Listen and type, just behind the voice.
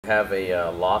Have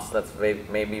a loss that's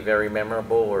maybe very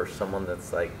memorable, or someone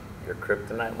that's like your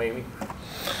kryptonite, maybe?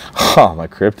 Oh, my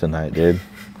kryptonite, dude.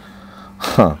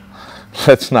 Huh.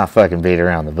 Let's not fucking beat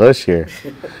around the bush here.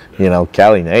 You know,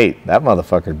 Cali Nate, that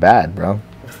motherfucker's bad, bro.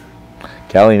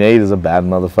 Cali Nate is a bad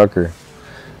motherfucker.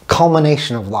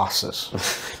 Culmination of losses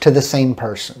to the same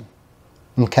person.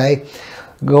 Okay?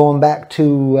 Going back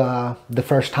to the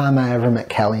first time I ever met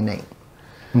Cali Nate.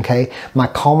 Okay? My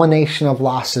culmination of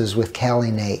losses with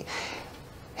Cali Nate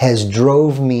has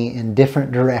drove me in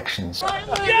different directions.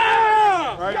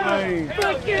 Yeah! Right lane.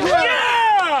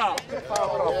 Yeah!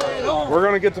 We're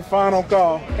gonna get the final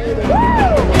call.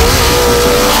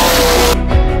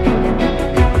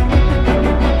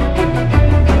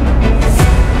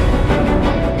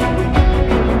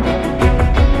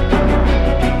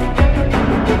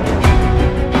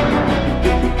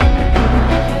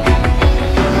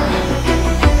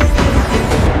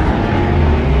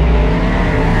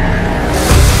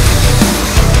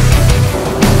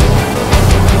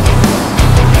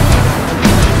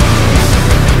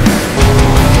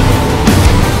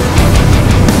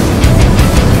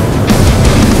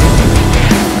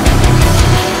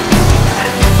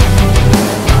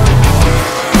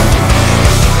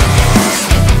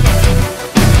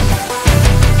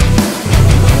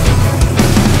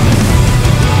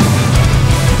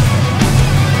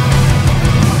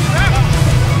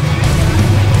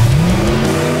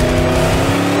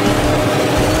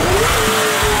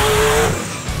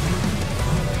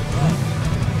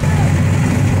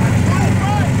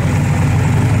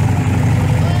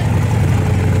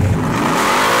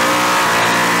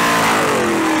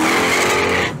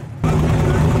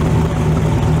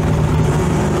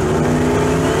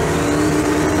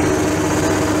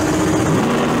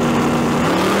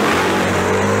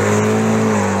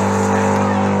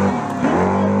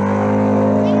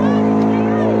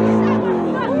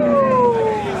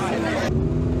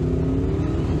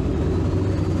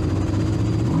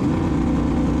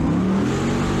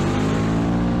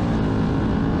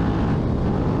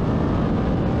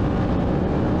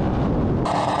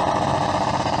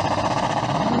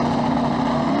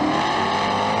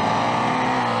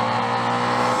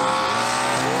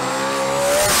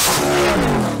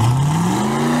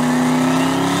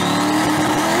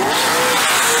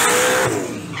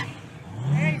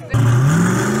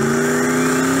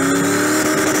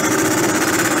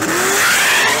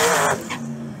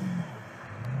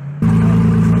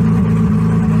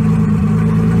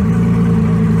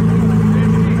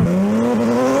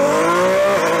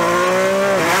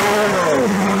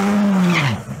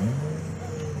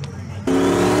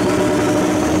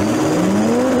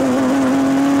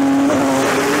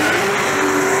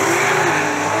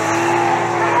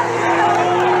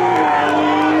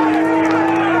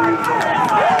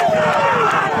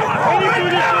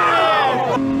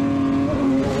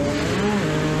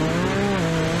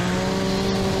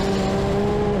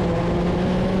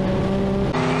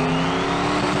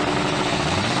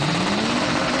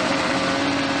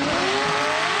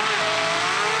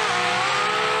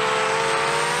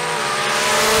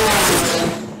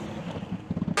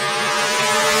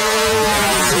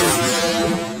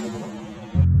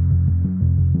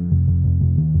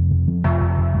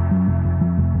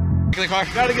 The car?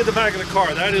 Got to get the back of the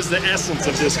car. That is the essence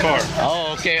of this car.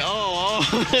 Oh, okay. Oh.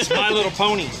 It's My Little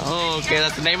Pony. Oh, okay.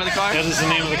 That's the name of the car? That is the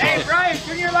name of the car. Hey, Brian,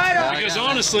 turn your light on. Because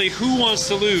honestly, who wants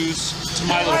to lose to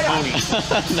My Little Pony?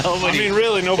 Nobody. I mean,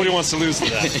 really, nobody wants to lose to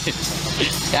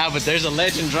that. Yeah, but there's a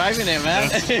legend driving it, man.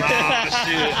 Shit.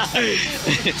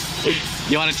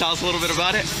 You want to tell us a little bit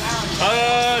about it?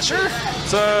 Sure.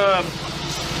 It's a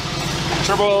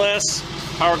Turbo LS,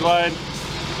 Power Glide,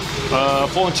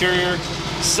 full interior.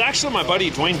 This is actually my buddy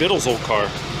Dwayne Biddle's old car.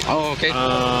 Oh, okay.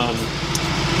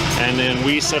 And then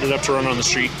we set it up to run on the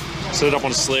street. Set it up on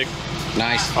a slick.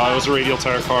 Nice. It was a radial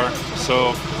tire car,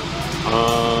 so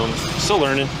still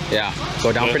learning. Yeah.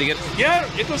 Go down pretty good? Yeah,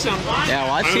 it goes down. Yeah,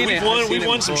 well, I've seen it. We've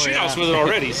won some shootouts with it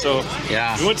already, so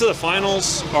yeah. We went to the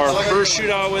finals, our first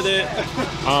shootout with it,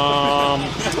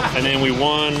 and then we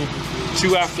won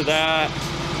 2 after that.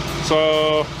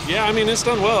 So yeah, I mean it's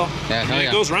done well. Yeah, I mean,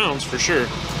 it goes rounds for sure.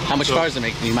 How much cars does it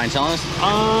make? Do you mind telling us?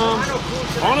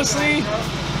 Honestly,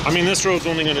 I mean this road's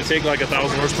only going to take like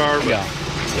 1,000 horsepower, but yeah.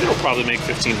 It'll probably make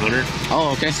 1,500.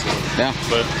 Oh, okay. Yeah.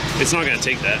 But it's not going to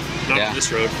take that. Not on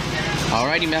this road.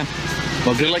 Alrighty, man.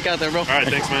 Well, good luck out there, bro. All right,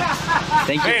 thanks, man.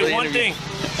 Thank you. Hey, one thing.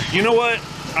 You know what?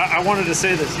 I wanted to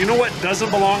say this. You know what doesn't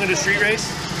belong in a street race?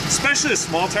 Especially a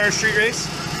small tire street race?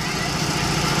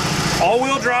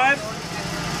 All-wheel drive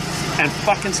and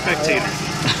fucking spectator.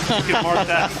 You can mark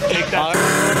that. Take that.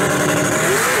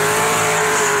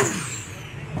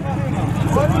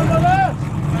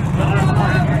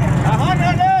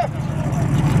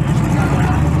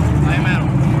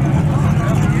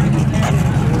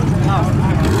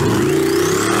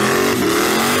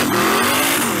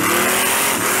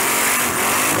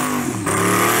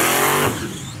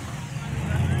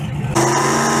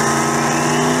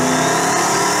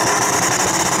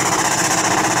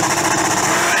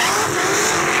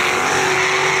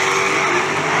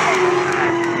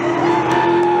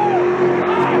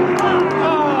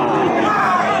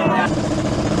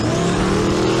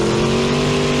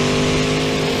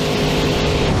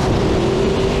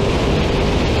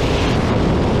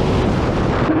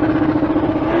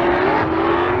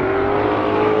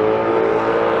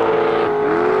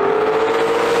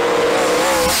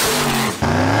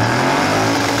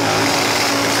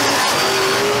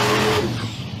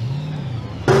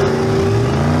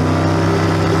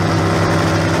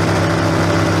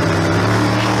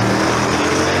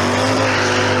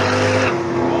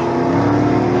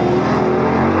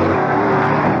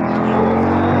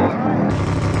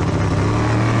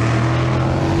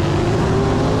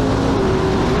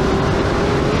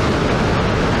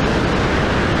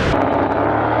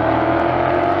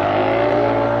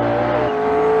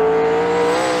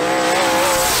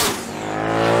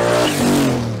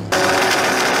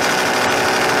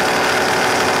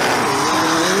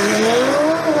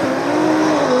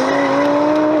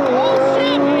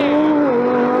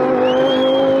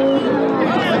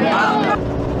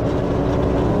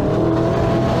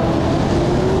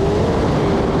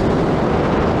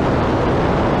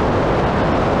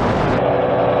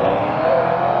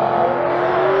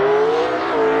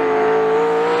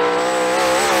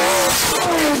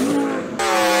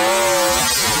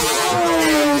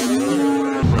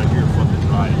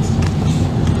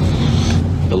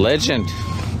 Legend.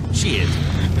 Shit.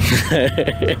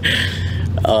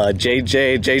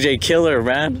 JJ Killer,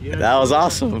 man. Yeah, that was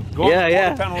awesome. Go yeah, on the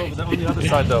yeah. panel over there, on the other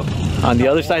side, though. On the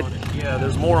other side? Yeah,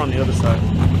 there's more on the other side.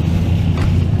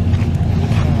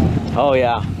 Oh,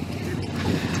 yeah.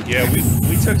 Yeah,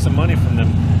 we took some money from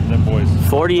them boys.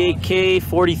 48K,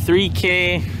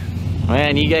 43K.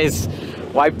 Man, you guys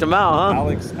wiped them out,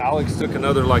 huh? Alex took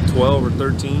another like 12 or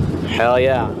 13. Hell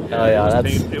yeah. Hell yeah.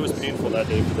 It was painful that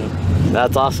day for them.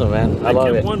 That's awesome, man. I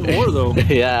love it. One more though.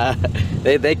 Yeah.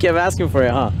 They kept asking for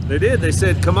it, huh? They did. They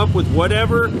said, come up with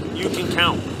whatever you can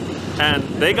count. And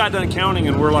they got done counting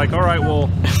and we're like, all right, well,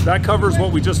 that covers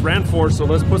what we just ran for, so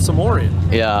let's put some more in.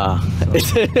 Yeah.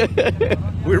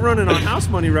 We're running on house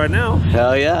money right now.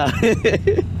 Hell yeah.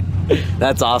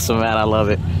 That's awesome, man. I love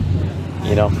it.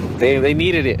 You know, they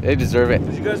needed it. They deserve it.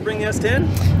 Did you guys bring the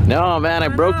S10? No, man.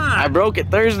 I broke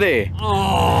it Thursday.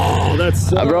 Oh,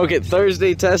 that's. I broke it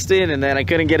Thursday testing, and then I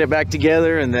couldn't get it back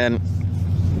together, and then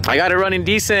I got it running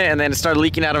decent, and then it started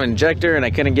leaking out of an injector, and I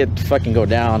couldn't get to fucking go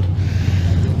down.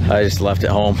 I just left it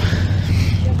home.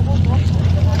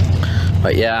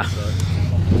 But yeah,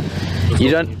 you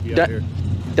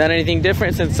done anything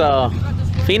different since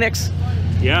Phoenix?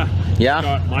 Yeah. Yeah.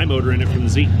 Got my motor in it from the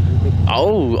Z.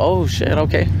 Oh shit.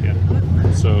 Okay.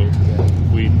 Yeah. So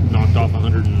we knocked off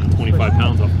 125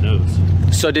 pounds off the nose.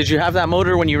 So did you have that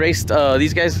motor when you raced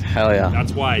these guys? Hell yeah.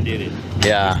 That's why I did it.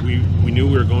 Yeah. We knew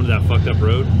we were going to that fucked up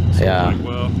road. So Yeah. we're like,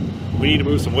 well, we need to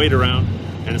move some weight around,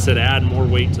 and instead of adding more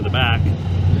weight to the back,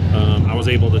 I was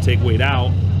able to take weight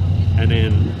out, and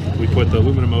then we put the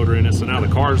aluminum motor in it. So now the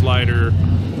car's lighter,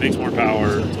 makes more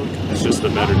power. It's just a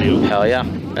better deal. Hell yeah.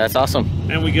 That's awesome.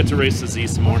 And we get to race the Z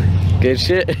some more. Good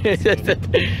shit.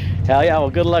 Hell yeah. Well,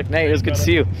 good luck, Nate. It was good to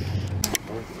see you.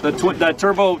 That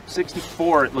turbo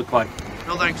 64, it looked like.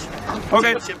 No thanks.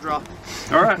 Okay. Chip draw.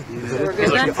 All right.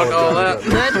 Fuck all that.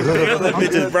 That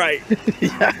bitch is bright.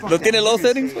 ¿Lo tiene low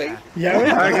settings, güey?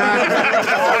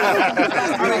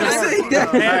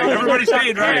 Hey, everybody's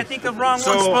paid, right? I think the wrong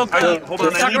So, one spoke up. hold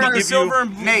on, I need to give silver you...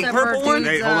 and Nate, purple one?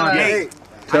 Nate, hold on. Nate,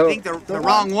 I think the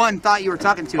wrong one thought you were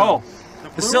talking to him. Oh,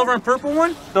 The silver and purple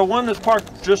one? the one that's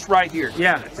parked just right here.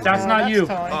 Yeah, that's not you.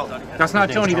 That's not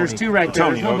Tony. There's two right there.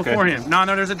 Tony, There's one okay. before him. No,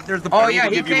 there's the. Oh, I need to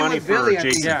give you money for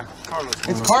Jason. Yeah.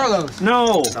 It's Carlos.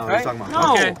 No, Right?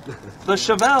 no. Okay. The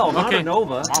Chevelle, not Okay. a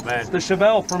Nova. It's the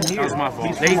Chevelle from here. That was my fault.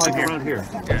 He's Nate's from like here. around here.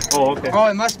 Oh, okay. Oh,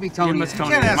 it must be Tony.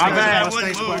 Can't ask My us bad.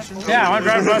 Mustang questions. Yeah, I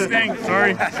drive Mustang.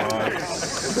 Sorry.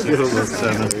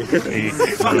 7, 8,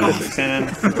 9, 10,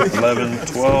 11,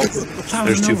 12.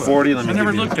 There's 240. Let me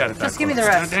never give you. looked at it. Just give me the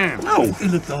rest. Damn. No.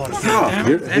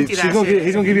 Empty that shit.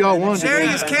 He's gonna give you all one. Jerry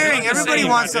is carrying. Everybody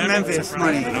wants some Memphis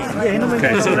money.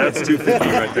 Okay, so that's 250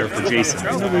 right there for Jason.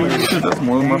 That's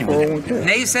more than my 401k.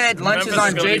 Nate said lunch is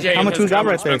on JJ. How much was that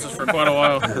right there? For quite a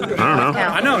while. I don't know.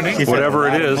 I know, Nate. Whatever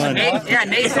it is.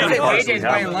 Nate said that JJ's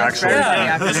buying lunch for everybody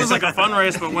after This is like a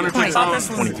fundraise, but winner takes all.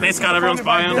 Nate's got everyone's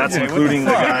buy-in. That's including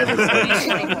the guy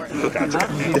that's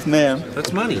Yes, ma'am.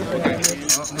 That's money.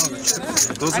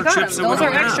 Those are chips that we Those don't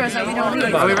are have. extras that we don't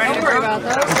need. Are we ready Don't to worry go? about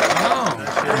those.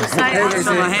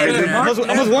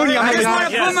 I was warning you. I just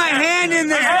want to put my hand in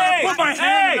there. Hey,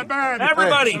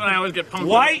 everybody! I always get pumped.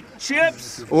 White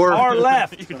chips are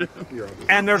left,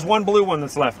 and there's one blue one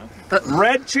that's left.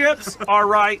 Red chips are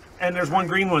right, and there's one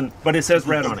green one, but it says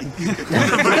red on it.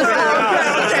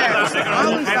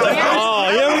 Oh,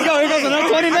 here we go. Here goes another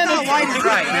 20 minutes. White is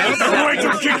right.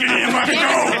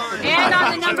 And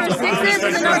on the number 6s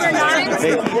and the number 9s,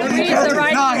 it reads the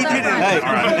right.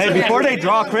 Hey, before they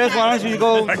draw, Chris, why don't you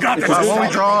go? I got this. Why don't we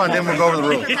draw and then we'll go over the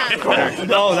rules?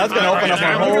 No, that's gonna open up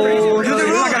a whole. You're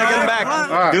not gonna get them back.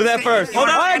 Right. Do that first. All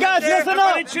right, guys, listen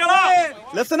up. Chill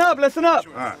out. Listen up. Listen up.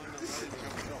 All right.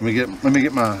 Let me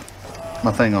get my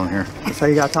thing on here. That's how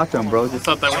you gotta talk to him, bro. I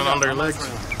thought that went under your legs.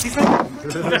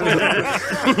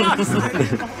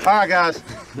 All right, guys.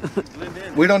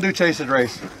 We don't do chase and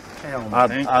race.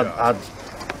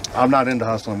 I'm not into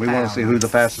hustling. We want to see who the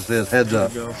fastest is. Heads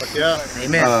up.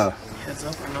 Amen.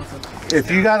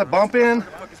 If you got a bump in,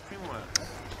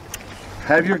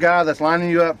 have your guy that's lining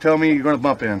you up tell me you're going to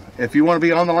bump in. If you want to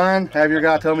be on the line, have your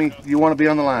guy tell me you want to be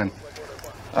on the line.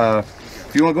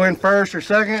 If you want to go in first or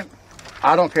second,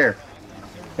 I don't care.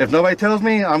 If nobody tells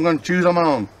me, I'm going to choose on my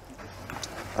own.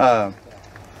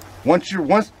 Once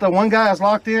the one guy is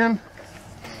locked in,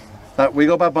 we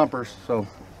go by bumpers. So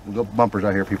we go bumpers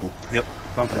out here, people. Yep.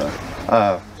 Bumpers.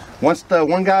 Once the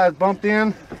one guy is bumped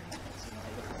in,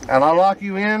 and I lock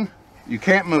you in, you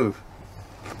can't move.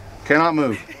 Cannot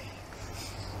move.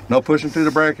 No pushing through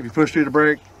the brake. If you push through the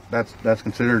brake, that's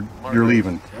considered you're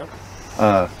leaving.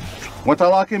 Once I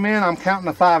lock him in, I'm counting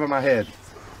to 5 in my head.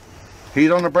 He's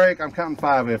on the brake, I'm counting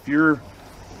 5. If you're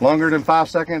longer than 5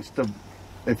 seconds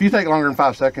if you take longer than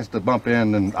 5 seconds to bump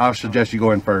in, then I suggest you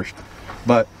go in first.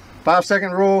 But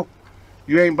 5-second rule,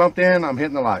 you ain't bumped in, I'm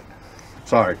hitting the light.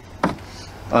 Sorry.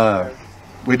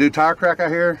 We do tire crack out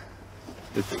here.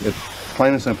 It's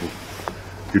plain and simple.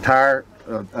 Your tire,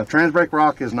 a trans brake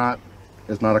rock is not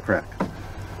a crack.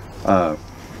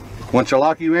 Once I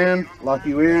lock you in,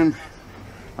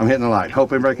 I'm hitting the light.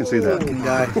 Hope everybody can see that.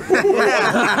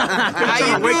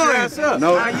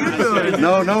 How you doing?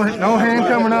 No hand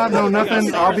coming up, no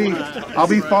nothing. I'll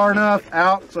be far enough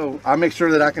out so I make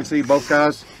sure that I can see both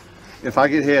guys. If I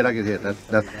get hit, I get hit.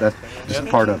 That's just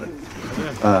part of it.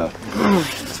 But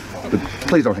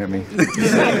please don't hit me.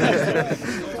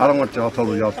 I don't want y'all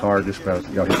total y'all's car just because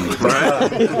y'all hit me.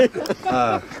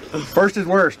 First is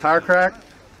worst. Tire crack.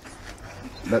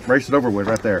 That race is over with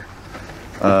right there.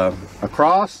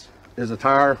 Across is a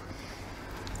tire,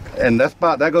 and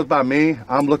that goes by me.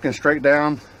 I'm looking straight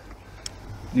down.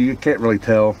 You can't really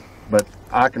tell, but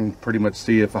I can pretty much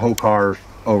see if a whole car's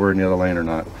over in the other lane or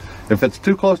not. If it's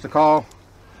too close to call,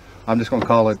 I'm just going to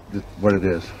call it what it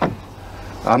is.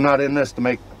 I'm not in this to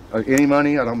make any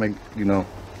money. I don't make,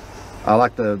 I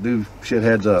like to do shit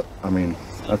heads up. I mean,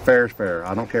 fair is fair.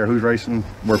 I don't care who's racing.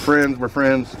 We're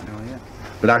friends.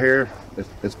 But out here,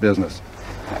 it's business.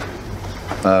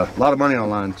 A lot of money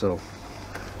online, so.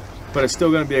 But it's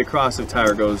still going to be a cross if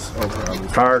tire goes over.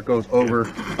 Tire goes over.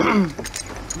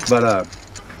 But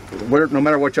no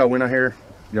matter what y'all win out here,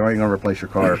 y'all ain't gonna replace your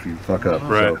car if you fuck up.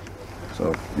 Right.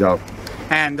 So y'all.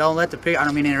 And don't let I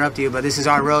don't mean to interrupt you, but this is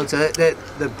our road, so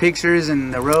the pictures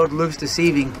and the road looks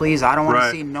deceiving. Please, I don't want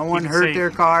to see no one hurt their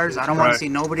cars. I don't want to see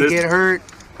nobody get hurt.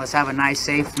 Let's have a nice,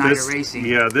 safe night of racing.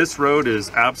 Yeah, this road is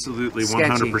absolutely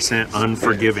 100%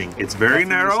 unforgiving. It's very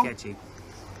narrow,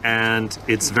 and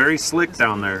it's very slick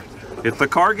down there. If the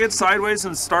car gets sideways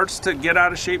and starts to get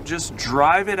out of shape, just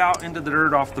drive it out into the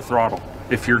dirt off the throttle.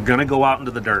 If you're gonna go out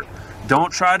into the dirt,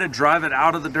 don't try to drive it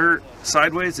out of the dirt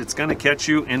sideways. It's gonna catch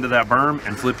you into that berm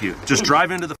and flip you. Just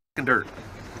drive into the fucking dirt.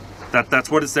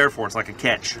 That's what it's there for. It's like a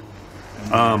catch.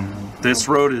 This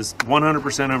road is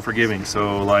 100% unforgiving.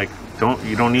 So like,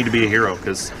 you don't need to be a hero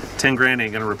because 10 grand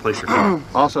ain't gonna replace your car.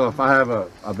 Also, if I have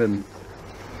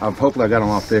hopefully I got them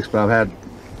all fixed, but I've had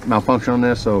malfunction on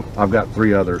this, so I've got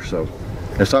 3 others. So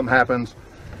if something happens,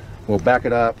 we'll back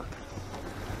it up.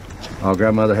 I'll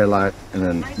grab my other headlight and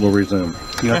then we'll resume.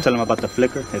 You have to tell them about the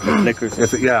flicker. If it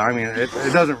flickers. Yeah, I mean, it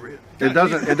doesn't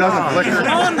flicker.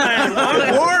 Come on, man.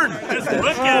 I'm bored. Just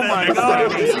look at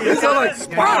it. It's like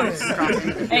spots.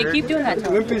 Hey, keep doing that.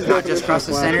 Just cross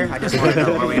the center. I just want to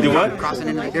know where we do what? Crossing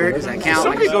into the dirt. Does that count?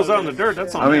 Somebody goes out in the dirt.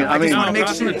 That's on. I mean, want to make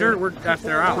sure the dirt. We're after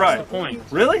they're out. Right. That's the point.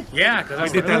 Really? Yeah, because we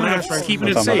did that last time. Keeping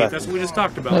it safe. That's what we just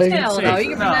talked about. Hell no, you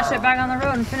can bring that shit back on the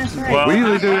road and finish the race. We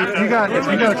usually do. If you got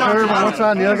a curve on one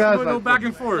side and the other guy's go back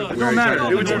and forth. It don't matter.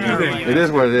 Do what you think. It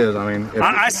is what it is. I mean,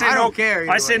 I say no. Don't care.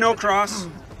 I say no cross.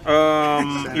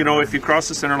 You know, if you cross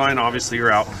the center line, obviously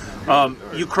you're out.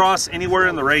 You cross anywhere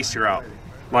in the race, you're out.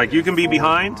 Like you can be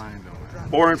behind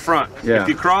or in front. Yeah. If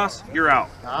you cross, you're out.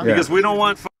 Because we don't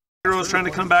want girls trying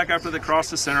to come back after they cross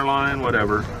the center line,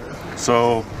 whatever.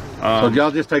 So, so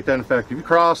y'all just take that in effect. If you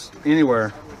cross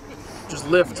anywhere, just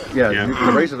lift. Yeah,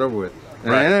 the race is over with.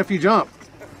 And if you jump,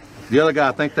 the other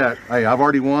guy think that, hey, I've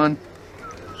already won,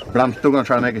 but I'm still going to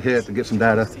try to make a hit to get some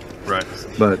data. Right.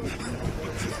 But,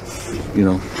 you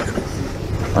know,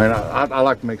 I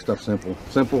like to make stuff simple.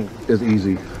 Simple is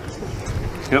easy.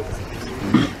 Yep.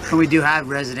 But we do have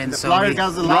residents, so we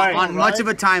on much of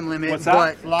a time limit. What's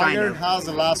that? Flyer has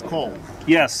the last call.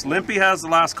 Yes, Limpy has the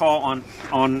last call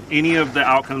on any of the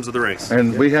outcomes of the race.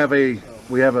 And we'll have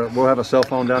a cell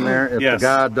phone down there. If the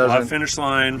guy doesn't finish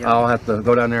line, I'll have to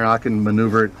go down there. I can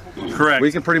maneuver it. Correct.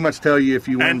 We can pretty much tell you if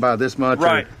you win by this much.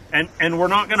 Right. And we're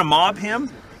not going to mob him.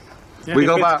 We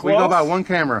go by one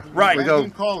camera. Right. We go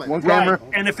one camera.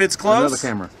 Right. And if it's close, another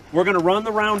camera. We're going to run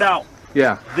the round out.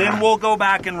 Yeah. Then we'll go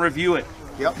back and review it.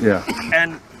 Yep. Yeah.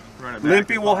 And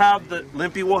Limpy will have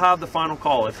the final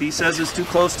call. If he says it's too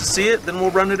close to see it, then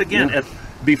we'll run it again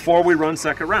before we run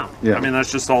second round. Yeah. I mean,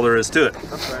 that's just all there is to it.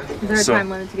 Is there a time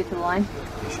limit to get to the line?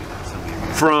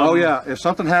 Oh yeah, if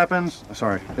something happens,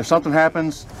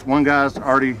 one guy's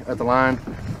already at the line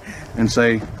and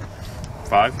say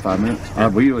 5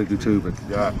 minutes. We usually do 2, but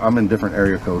I'm in different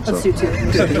area codes. Let's do 2.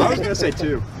 I was gonna say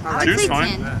 2. 2's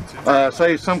fine.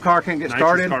 Say some car can't get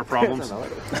started. Car problems.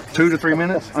 2 to 3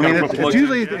 minutes. I mean, it's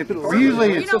usually.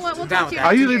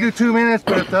 I usually do 2 minutes,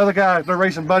 but if the other guy, if they're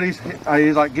racing buddies,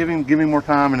 I like give me more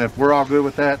time, and if we're all good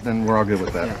with that, then we're all good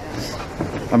with that.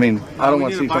 I mean, I don't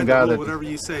want to see some guy that. Whatever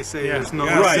you say. There's no.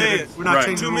 Right. We're not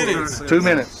changing 2 minutes. 2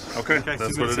 minutes. Okay,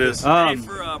 that's what it is. Hey,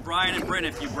 for Brian and Brent,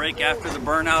 if you break after the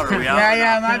burnout, are we out?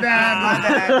 Yeah, my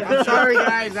bad. I'm sorry,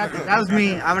 guys. That was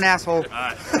me. I'm an asshole.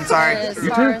 I'm sorry. As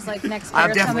far as like next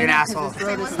I'm definitely an asshole.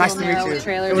 Nice to meet you.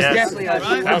 It was definitely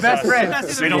our best friend.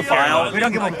 We don't file. We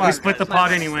don't give a fuck. We split the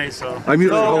pot anyway, so. I'm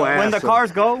usually whole ass. When the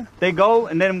cars go, they go,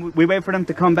 and then we wait for them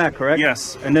to come back, correct?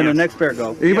 Yes. And then the next pair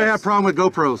go. Anybody have a problem with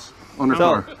GoPros on their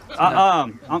car?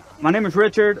 My name is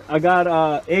Richard. I got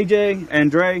AJ and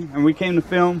Dre, and we came to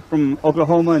film from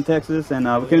Oklahoma and Texas, and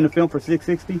we came to film for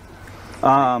 660.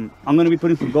 I'm going to be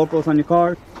putting some GoPros on your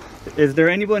car. Is there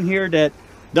anyone here that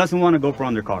doesn't want a GoPro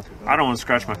on their car? I don't want to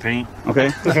scratch my paint.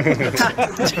 Okay.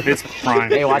 It's prime.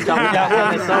 Hey, watch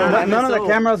out. None of the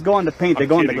cameras go on the paint. They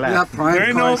go on the glass.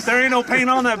 There ain't no paint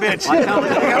on that bitch.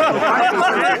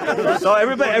 So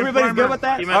everybody's good with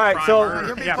that? All right. So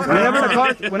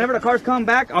whenever the cars come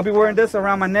back, I'll be wearing this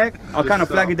around my neck. I'll kind of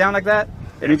flag it down like that,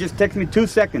 and it just takes me 2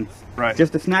 seconds. Right.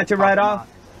 Just to snatch it right off.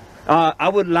 I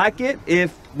would like it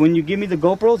if when you give me the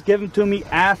GoPros, give them to me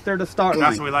after the start line.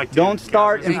 That's what we like to Don't do.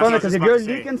 start in front of, because if you're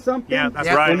leaking something, that's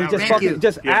right. then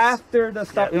just after the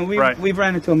start. And we've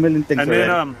ran into a million things. And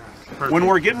then when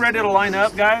we're getting ready to line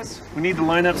up, guys, we need to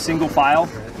line up single file.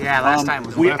 Yeah, last time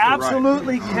was we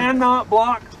absolutely cannot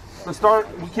block the start.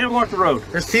 We can't block the road.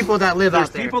 There's people that live out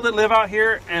there. There's people that live out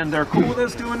here, and they're cool with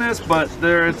us doing this, but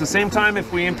they're at the same time,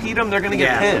 if we impede them, they're going to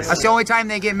get pissed. That's the only time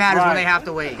they get mad is when they have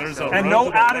to wait. And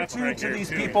no attitude to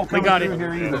these people coming through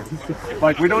here either.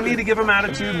 Like, we don't need to give them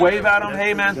attitude. Wave at them.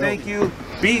 Hey, man, thank you.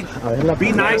 Be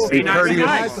nice. Be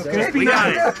nice. Just be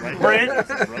nice.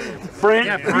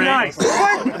 Brent, be nice.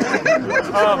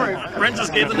 Brent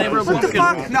just gave the neighbor a What the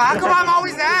fuck? No, how come I'm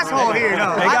always the asshole here?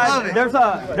 No, hey guys, I love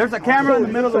it. There's a camera in the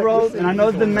middle of the road, and I know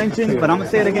it's been mentioned, but I'm gonna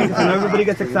say it again because I know everybody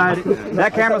gets excited.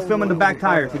 That camera's filming the back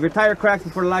tires. If your tire cracks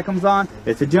before the light comes on,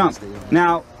 it's a jump.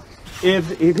 Now,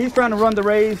 if he's trying to run the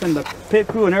race and the pit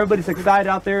crew and everybody's excited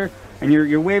out there, and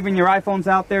you're waving your iPhones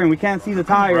out there and we can't see the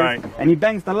tires, and he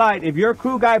bangs the light, if your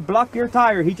crew guy blocked your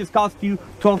tire, he just cost you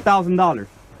 $12,000.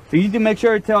 So you need to make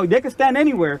sure to they can stand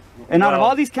anywhere. And out of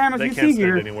all these cameras you see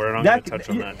here,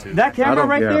 that camera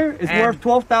right there is worth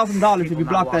 $12,000 if you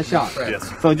block that shot.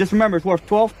 Yes. So just remember, it's worth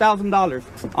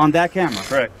 $12,000 on that camera.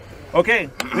 Correct. Okay,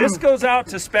 this goes out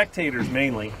to spectators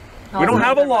mainly. We don't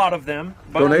have a lot of them,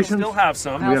 but we still have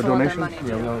some. We have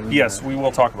donations? Yes, we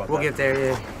will talk about that. We'll get there,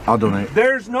 yeah. I'll donate.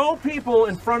 There's no people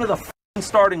in front of the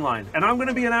starting line. And I'm going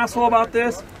to be an asshole about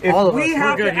this. If we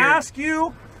have to ask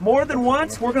you more than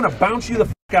once, we're going to bounce you the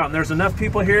f out. And there's enough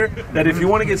people here that if you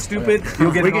want to get stupid,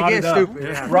 you'll get knotted up.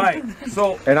 Yeah. Right.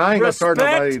 So, and I ain't going to start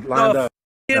nobody lined up.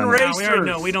 Racers.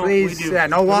 No, we don't. Please, yeah,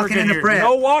 no walking in the prep.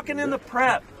 No walking in the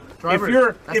prep. If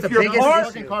you're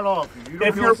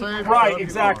right,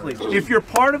 exactly. If you're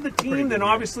part of the team, then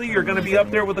obviously you're going to be up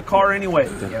there with the car anyway.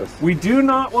 We do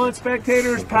not want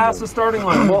spectators past the starting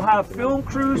line. We'll have film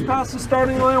crews past the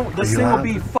starting line. This thing will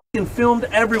be fucking filmed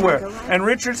everywhere. And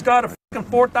Richard's got a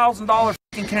fucking $4,000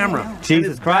 fucking camera.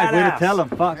 Jesus Christ, way to tell him.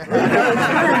 Fuck.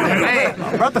 Hey,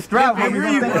 brought the strap. Hey,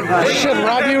 I should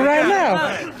rob you right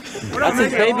now. That's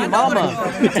his baby mama.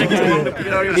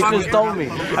 He just told me.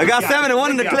 I got 7 and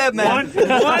 1 in the clip, man.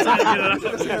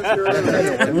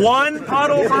 One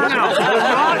puddle burnout. We're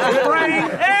not spraying.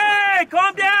 Hey,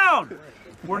 calm down.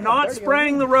 We're not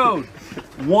spraying the road.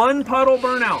 One puddle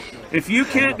burnout. If you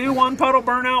can't do one puddle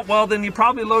burnout, well, then you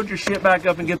probably load your shit back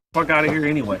up and get the fuck out of here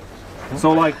anyway.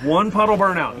 So, like, one puddle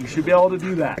burnout. You should be able to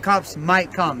do that. The cops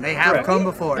might come. They have come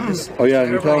before. Oh, yeah.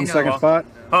 You tell them second spot?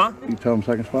 Huh? You tell them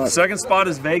second spot? Second spot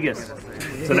is Vegas.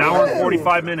 It's an hour and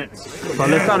 45 minutes. So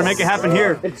let's try to make it happen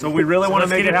here. So we really want to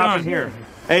make it happen here.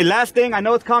 Hey, last thing, I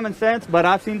know it's common sense, but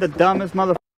I've seen the dumbest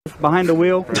motherfuckers behind the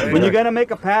wheel. When you're gonna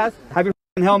make a pass, have your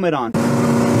helmet on.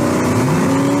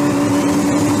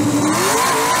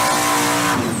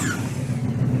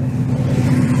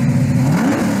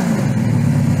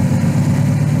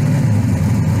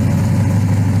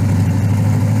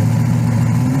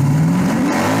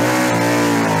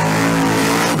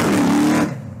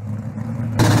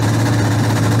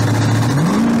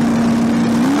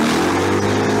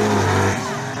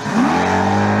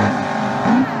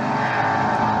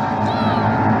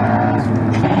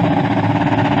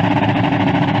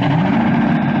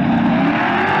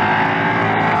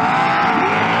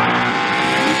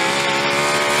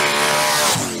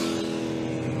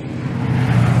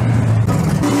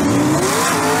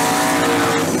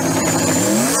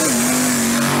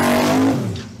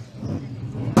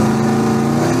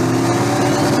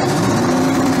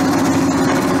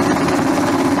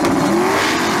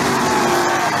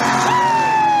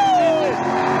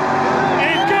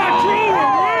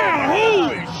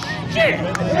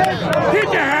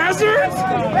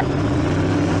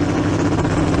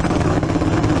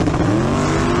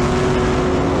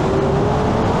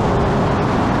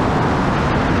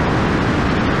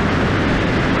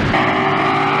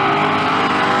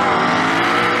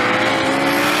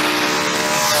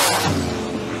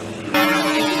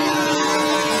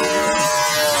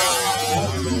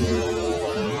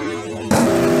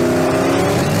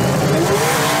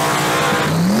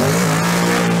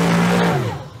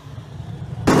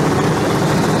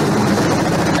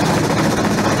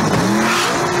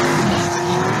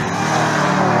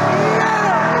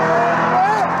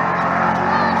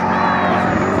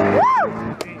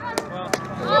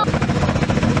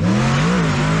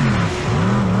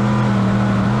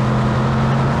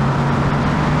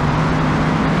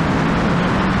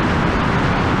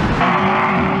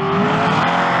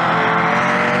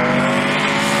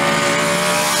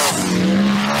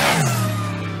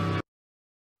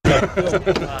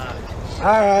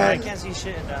 Alright. I can't see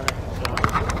shit down there.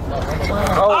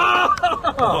 Oh.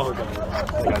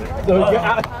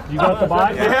 You got the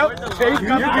bike? Yeah. Chase, you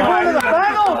got the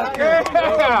final?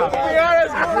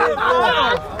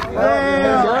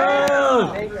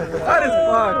 That is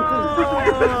fun.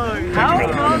 How long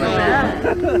is that?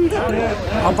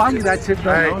 I'll buy you that shit,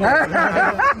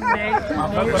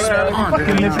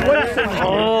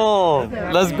 Oh,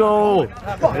 let's go. It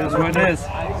is what it is.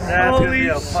 Holy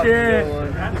shit.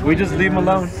 We just leave them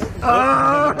alone.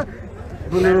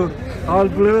 Blue. All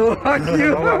blue. Fuck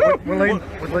you.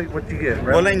 What you get?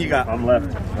 What lane you got? I'm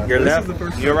left. You're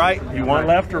left. You're right. You want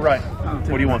left or right?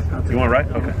 What do you want? You want right?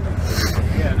 Okay.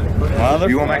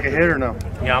 You want to make a hit or no?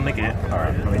 Yeah, I'll make it. All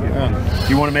right.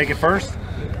 You want to make it first?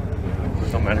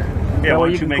 Don't matter. Yeah, why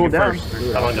don't you make it first?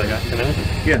 How long do I got? 10 minutes?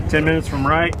 Yeah, 10 minutes from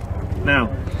right now.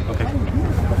 Okay.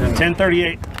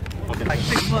 10:38.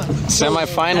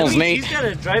 Semi-finals, Nate. He's got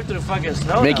to drive through fucking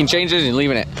snow. Making changes and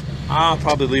leaving it. I'll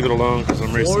probably leave it alone because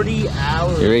I'm racing. 40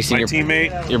 hours. You're racing my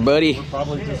teammate. Your buddy. We're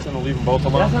probably just going to leave them both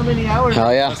alone. That's how many hours?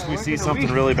 Hell yeah. Unless we see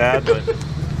something really bad, but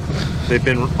they've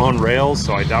been on rails,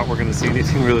 so I doubt we're going to see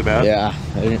anything really bad. Yeah,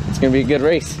 it's going to be a good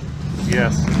race.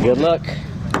 Yes. Good luck.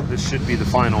 This should be the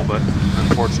final, but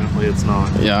unfortunately it's not.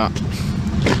 Yeah.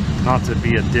 Not to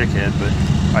be a dickhead, but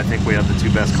I think we have the 2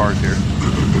 best cars here.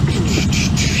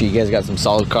 You guys got some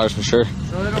solid cars for sure.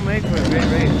 So it'll make for a great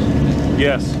race.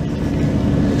 Yes.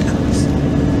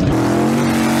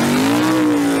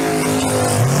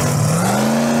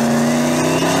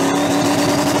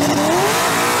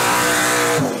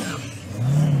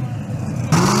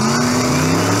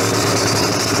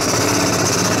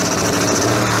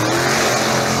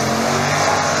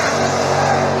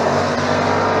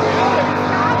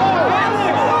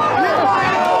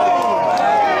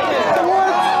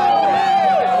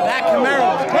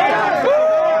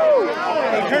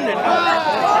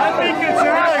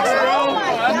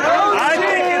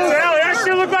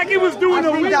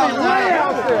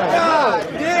 God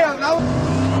damn.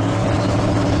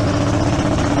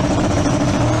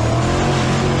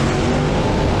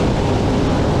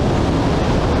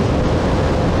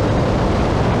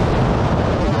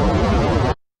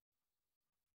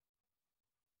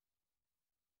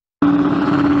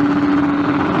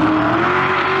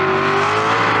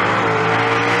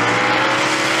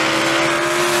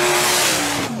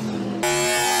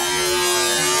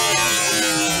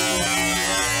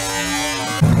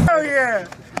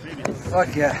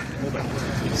 Fuck yeah.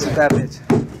 This is that bitch.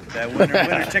 That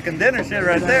winner chicken dinner shit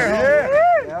right there,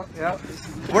 huh? Yep.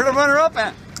 Where'd the runner up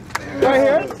at? Right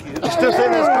here. He's still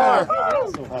sitting in his car.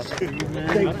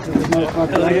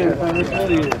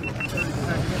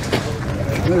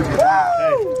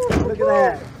 Look at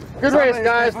that. Good race,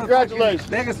 guys. Congratulations.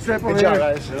 Biggest trip over Good job, here.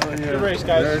 guys. Good race,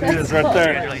 guys. There it is right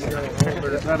there.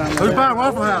 Who's buying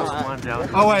Waffle House?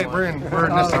 Oh, wait. We're in this one.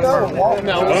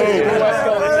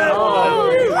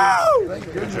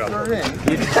 Good job.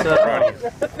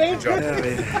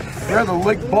 They're the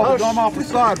lick bubble gum off the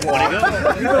sidewalk.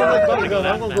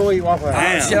 I'm gonna go eat Waffle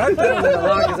House. Shit, I put them in the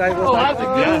log because I was like, that's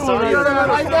a good one.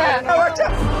 Like that.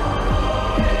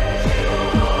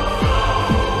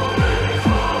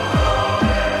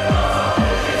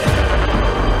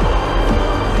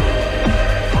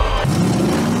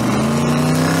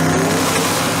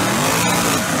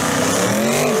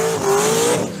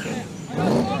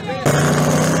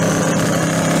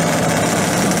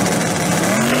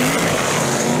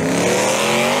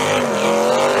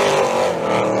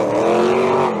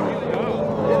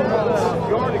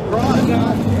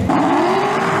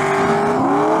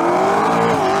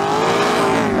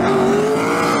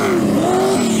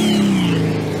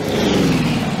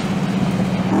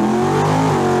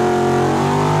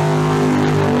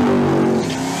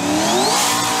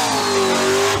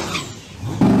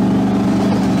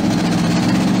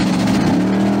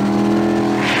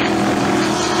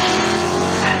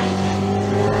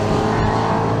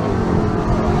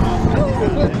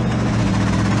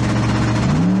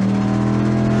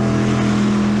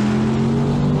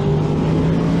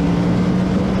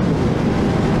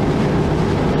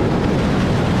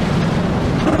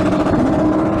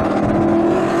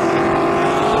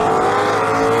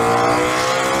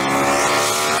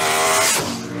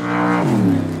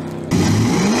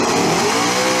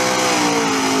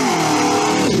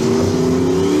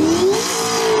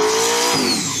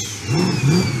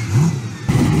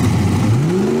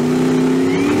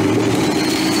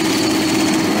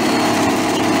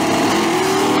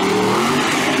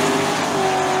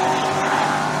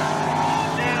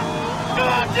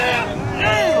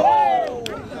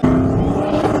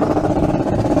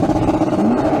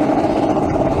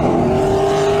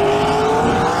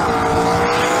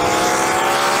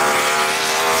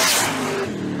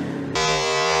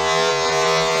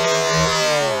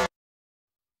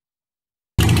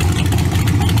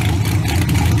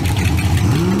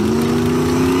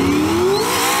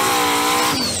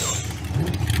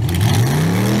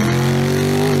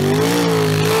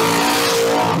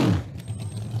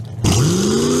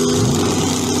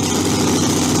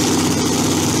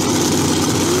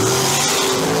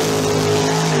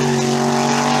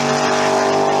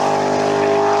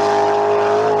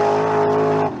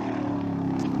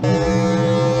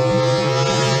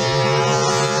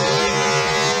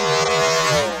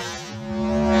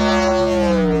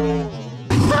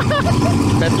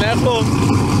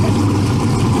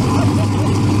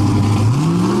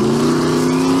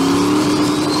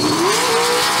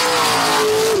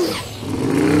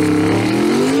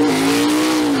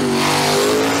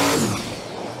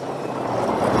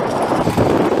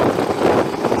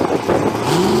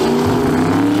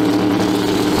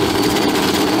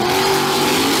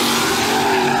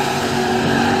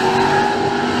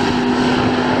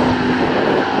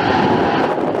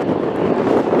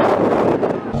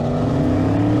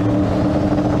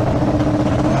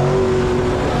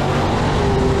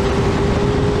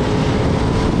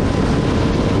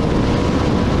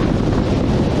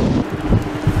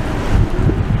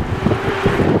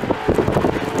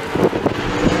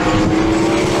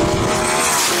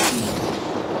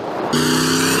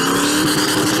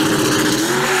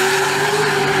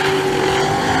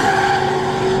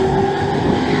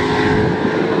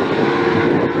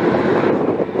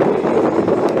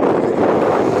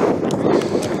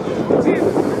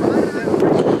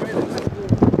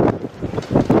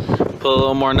 Put a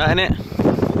little more nut in it.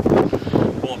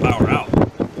 Pulling power out.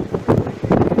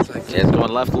 Yeah, it's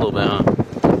going left a little bit, huh?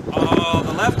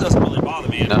 The left doesn't really bother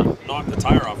me. It knocked the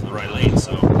tire off in the right lane,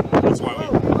 so that's why we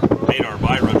made our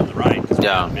buy run to the right. Because we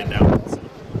been down. So,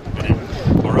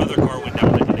 our other car went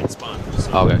down and it spun. So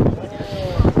Okay.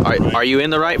 Are you in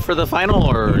the right for the final,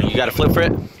 or you got to flip for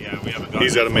it? Yeah, we haven't.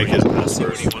 He's got to make his pass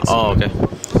first. Oh, okay.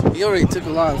 He already took a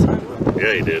lot of time.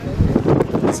 Yeah, he did.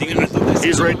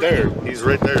 He's right there. He's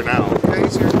right there now. Okay,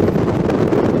 he's here.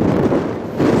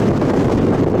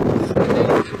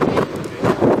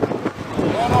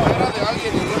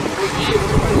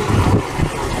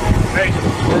 Hey,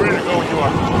 we're ready to go when you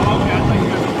are.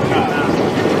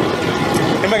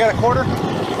 Anybody got a quarter?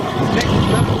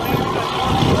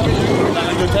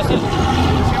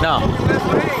 No.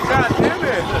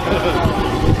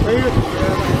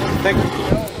 Thank you.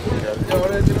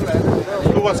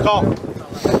 Who wants to call?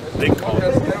 They call it.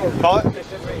 Call it?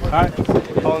 All right.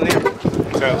 Call it in.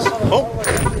 Oh,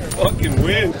 fucking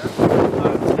win.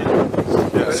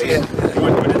 Yeah, see it. You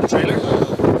want to put it in the trailer?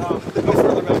 Go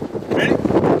further back. Ready?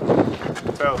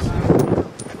 Tails.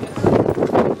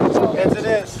 Heads it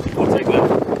is. I'll take that.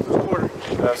 Who's quarter?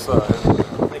 That's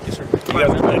Thank you, sir. You guys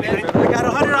want anything? I got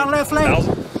 100 on left lane.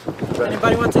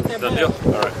 Anybody want to take that Done bet? deal.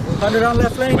 All right. 100 on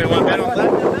left lane. Wait, one bet on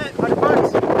that?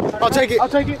 I'll take it. I'll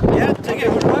take it. Yeah, take it.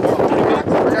 100 bucks.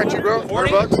 I got you, bro.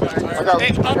 40 bucks. I got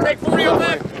Hey, I'll take 40 on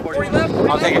that. 40 left.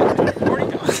 I'll take it. 40.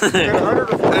 100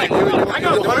 or 50? I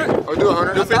got 100. Or do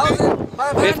 100? Do 50?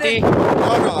 50. No, I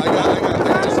got.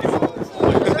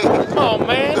 Oh,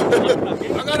 man. I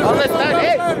got 100 on left lane.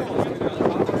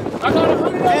 I got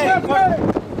 100 on left lane.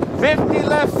 50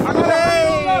 left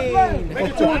lane. Make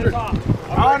it 200.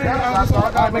 I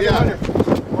make 100.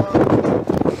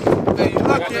 Hey, you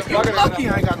lucky I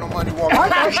ain't got no money walking.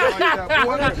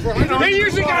 They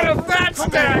usually got a fat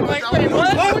stack. Like, wait,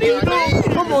 what? What are you doing?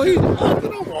 Come on,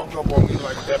 don't walk up on me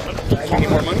like that. Need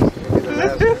more money?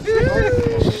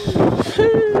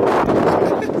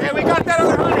 Hey, we got that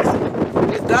other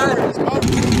 100. It's done.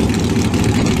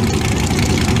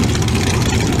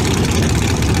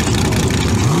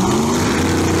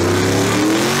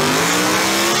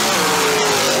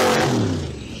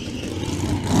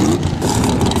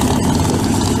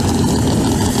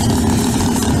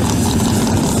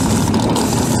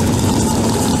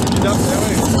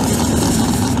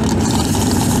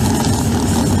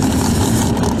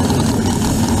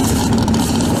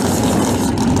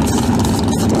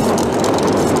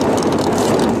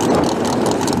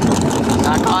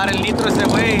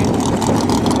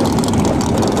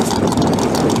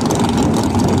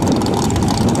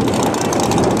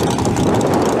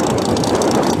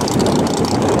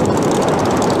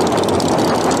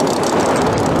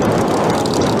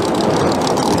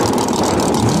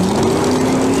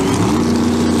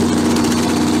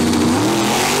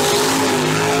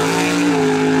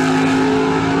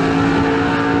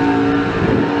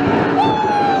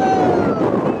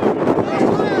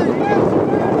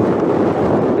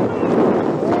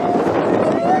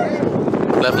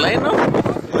 Left lane, no?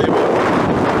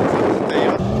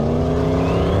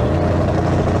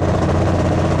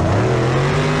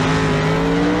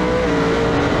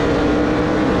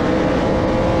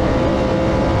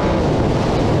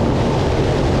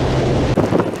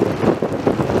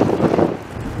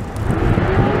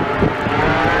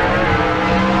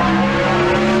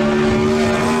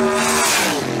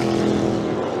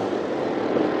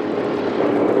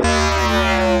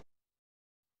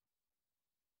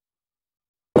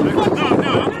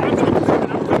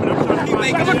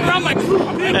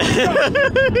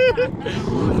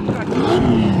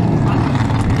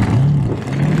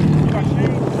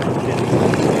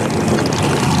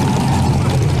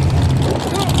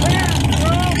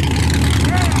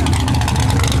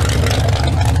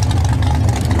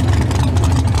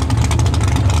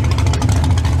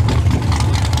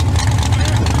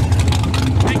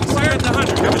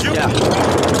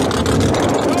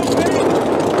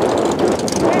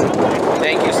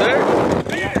 Thank you, sir.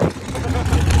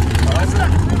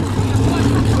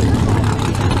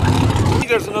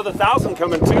 There's another 1,000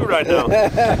 coming too right now.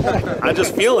 I'm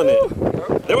just feeling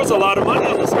it. There was a lot of money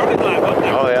on the starting line, wasn't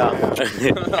there? Oh yeah.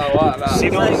 She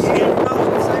don't.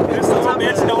 This little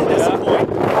bitch don't disappoint.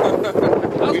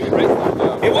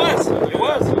 It was. It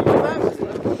was.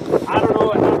 I don't know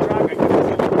what track I can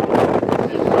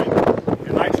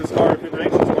see. Nitrous car, if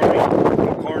nitrous car,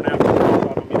 car now.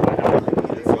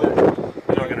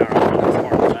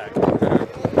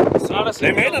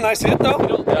 They made a nice hit though.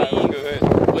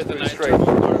 With a nice turbo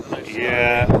car.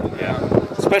 Yeah, yeah.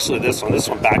 Especially this one. This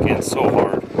one back in so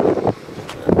hard.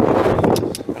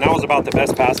 And that was about the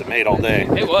best pass it made all day.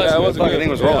 It was. Yeah, it was good. Thing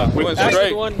was rolling. Yeah.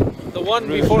 Actually, the one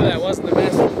before that wasn't the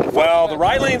best. Well, the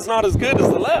right lane's not as good as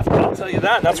the left. I'll tell you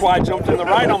that. That's why I jumped in the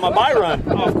right on my by run.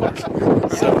 Oh, of course.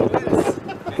 So,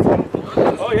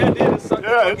 oh yeah, it did.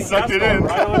 It sucked it in.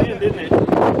 Right on in, didn't it?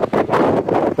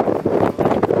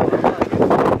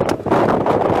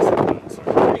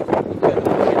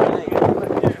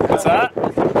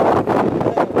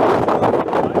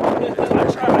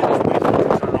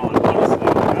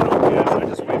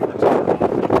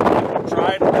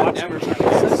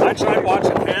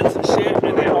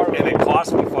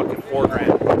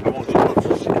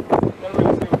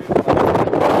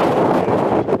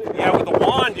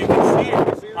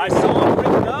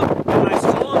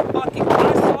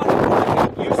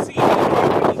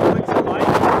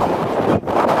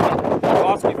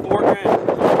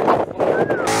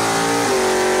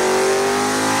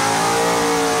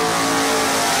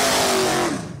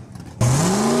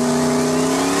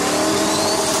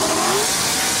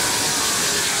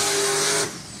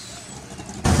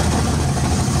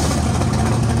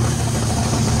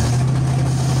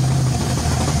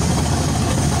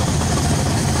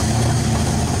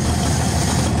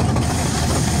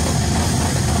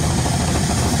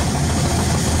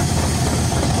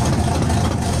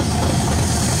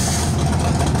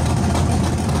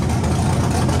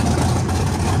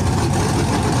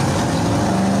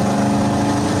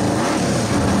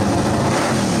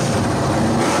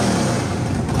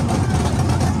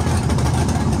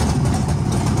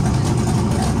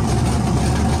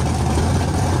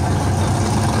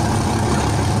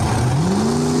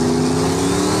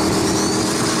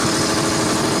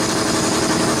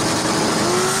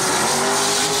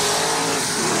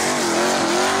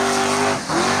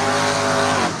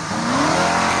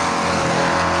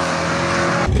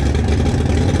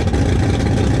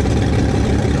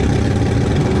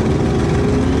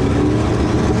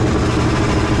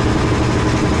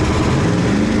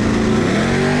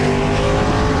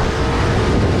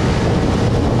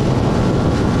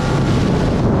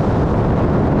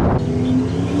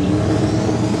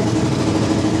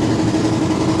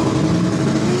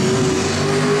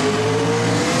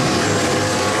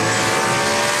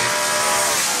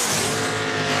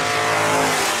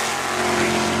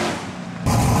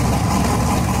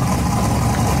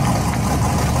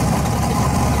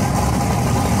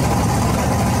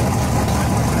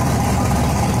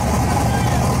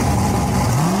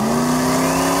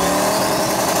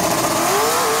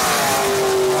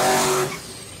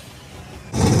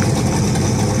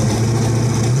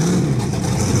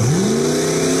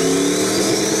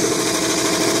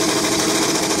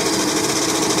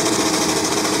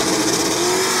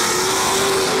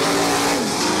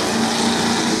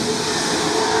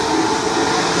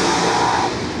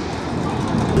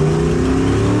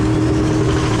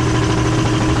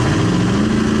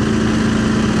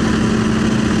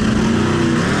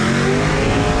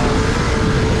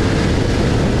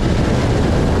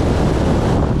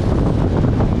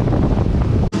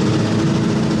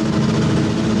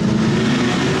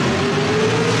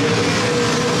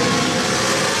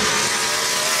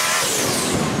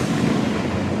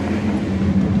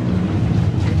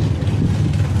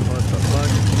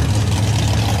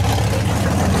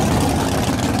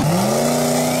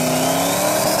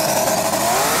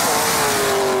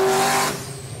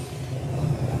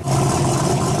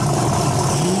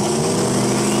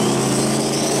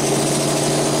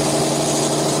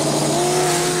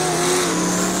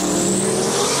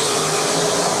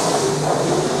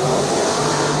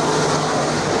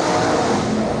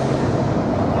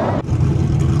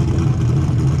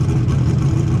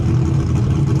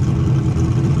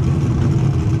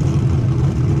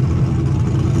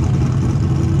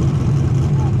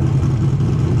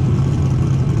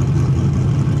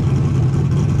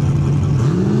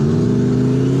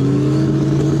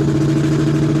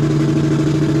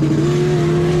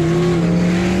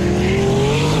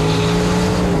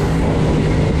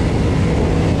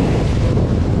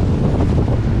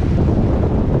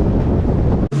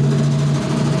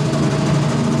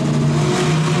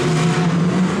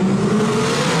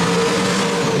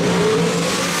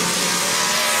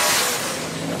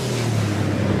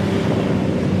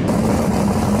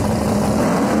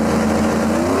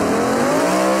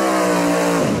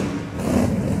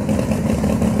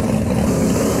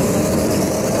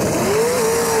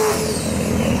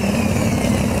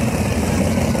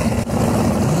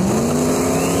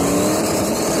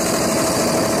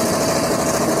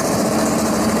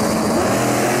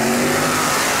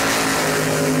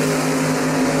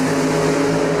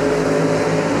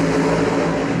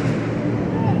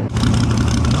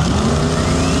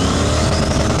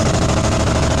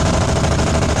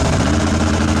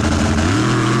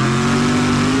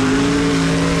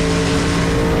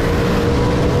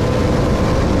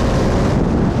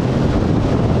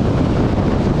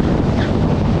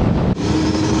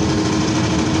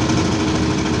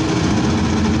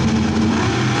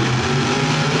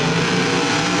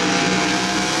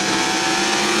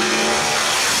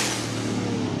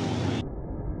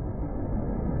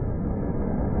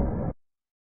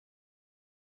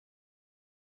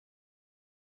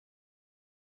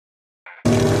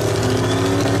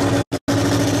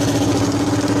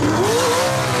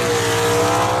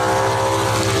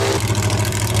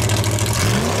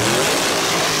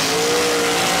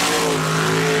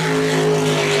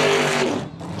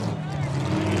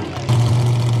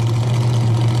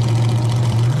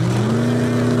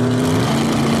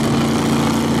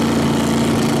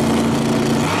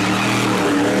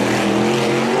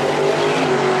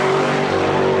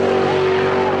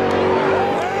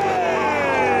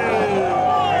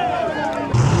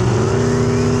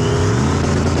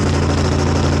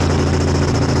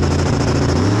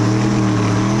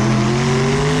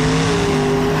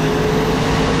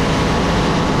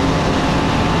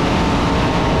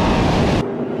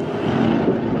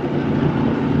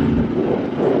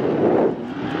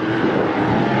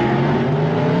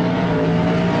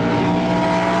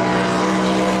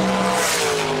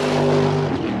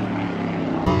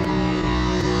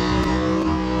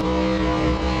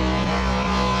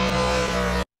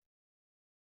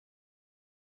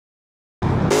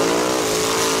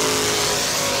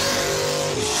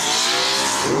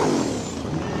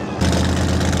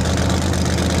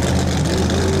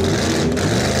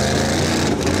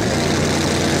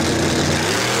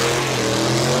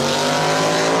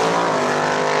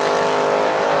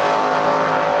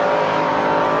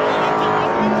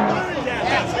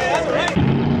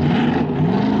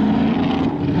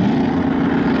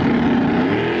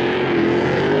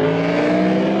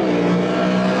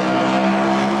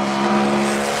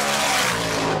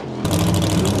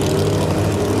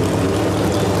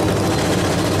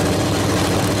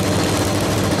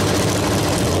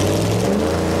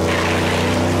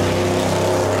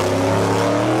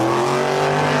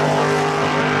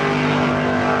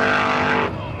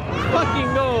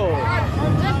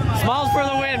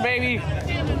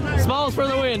 For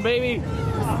the win, baby.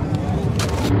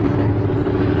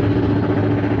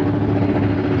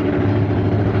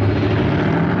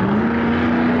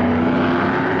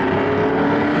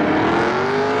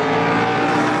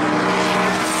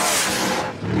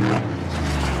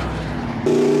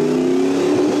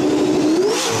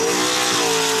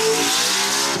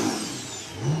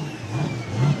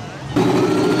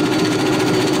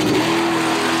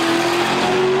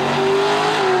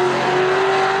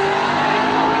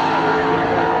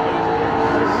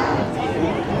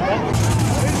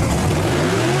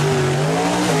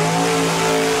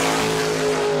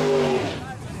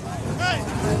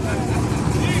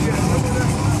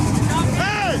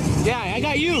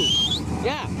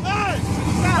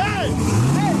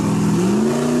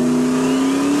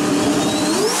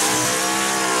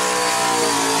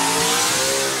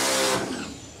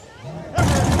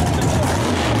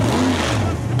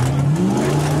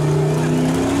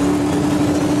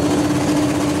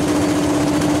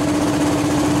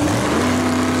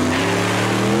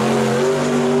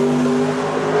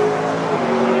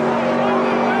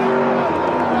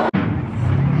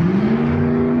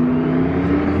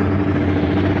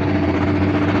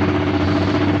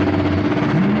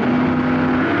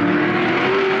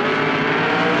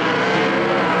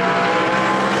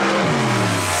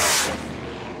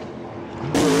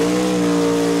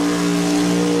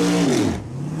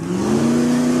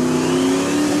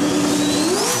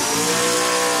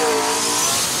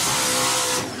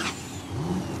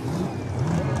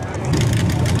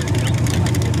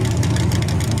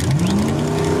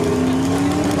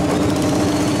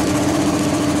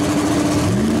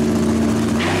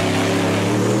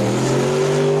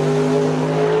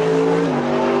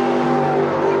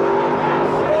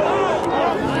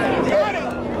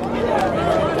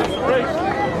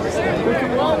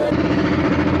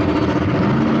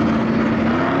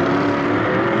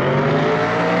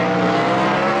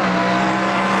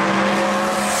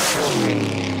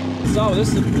 So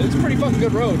this is, it's a pretty fucking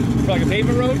good road. For like a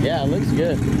pavement road? Yeah, it looks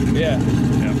good. Yeah.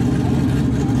 Yeah.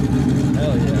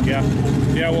 Hell yeah.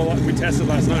 Yeah. Yeah, well, we tested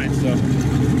last night, so.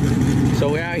 So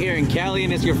we're out here in Cali,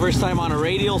 and it's your first time on a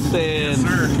radial since... Yes,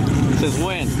 sir. Since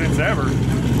when? Since ever.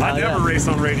 I never race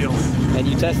on radials. And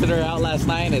you tested her out last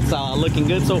night. It's looking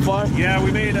good so far? Yeah,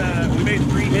 we made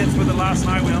 3 hits with it last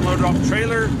night. We unloaded off the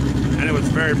trailer, and it was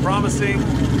very promising.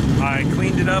 I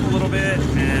cleaned it up a little bit,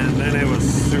 and then it was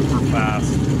super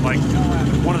fast. Like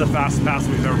one of the fastest passes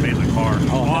we've ever made in the car.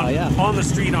 Oh, yeah. On the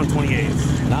street on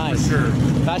 28s. Nice. For sure.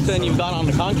 Faster than you've gone on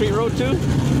the concrete road too?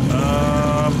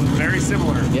 Very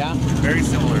similar. Yeah? Very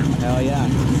similar. Hell yeah.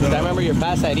 So, I remember your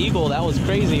pass at Eagle. That was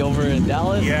crazy over in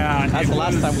Dallas. Yeah. That's the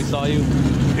last time we saw you.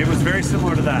 It was very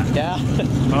similar to that. Yeah?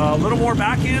 A little more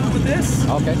back end with this.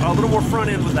 Okay. A little more front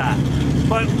end with that.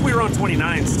 But we were on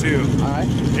 29s too. All right.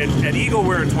 At Eagle,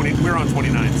 we're on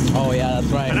 29s. Oh yeah, that's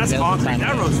right. And that's concrete.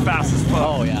 That road's fast as fuck.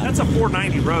 Oh yeah. That's a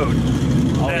 490 road.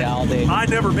 Oh yeah, all day. I'd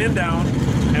never been down,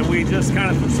 and we just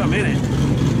kind of put some in it.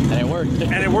 And it worked.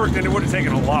 And it worked, and it would have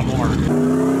taken a lot more.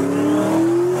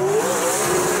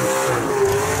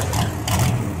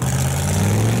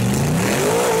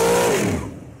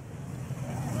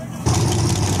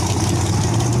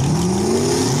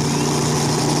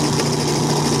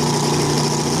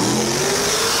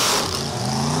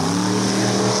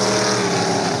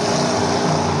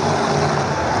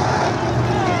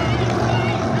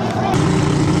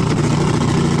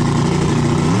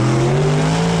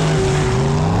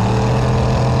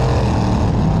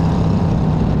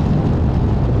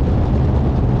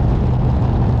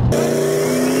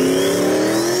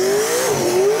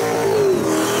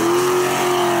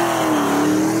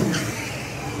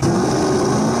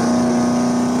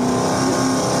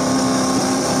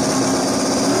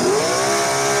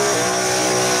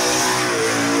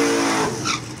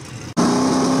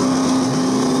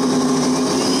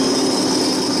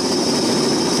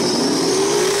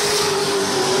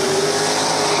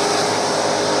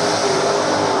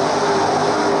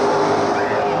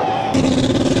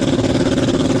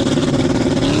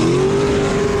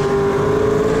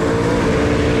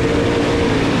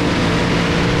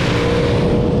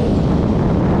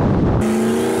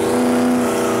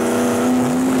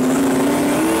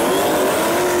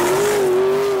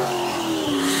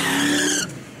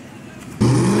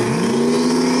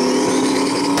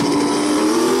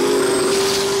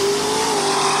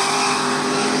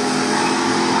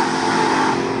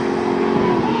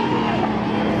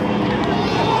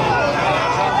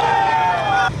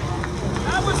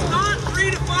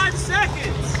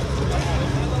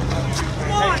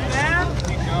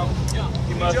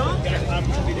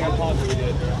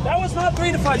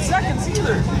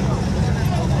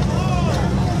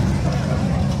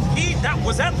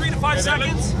 that 3 to 5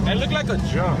 seconds? That looked like a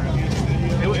jump.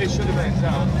 It should have been a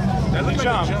jump. That looked like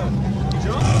a jump.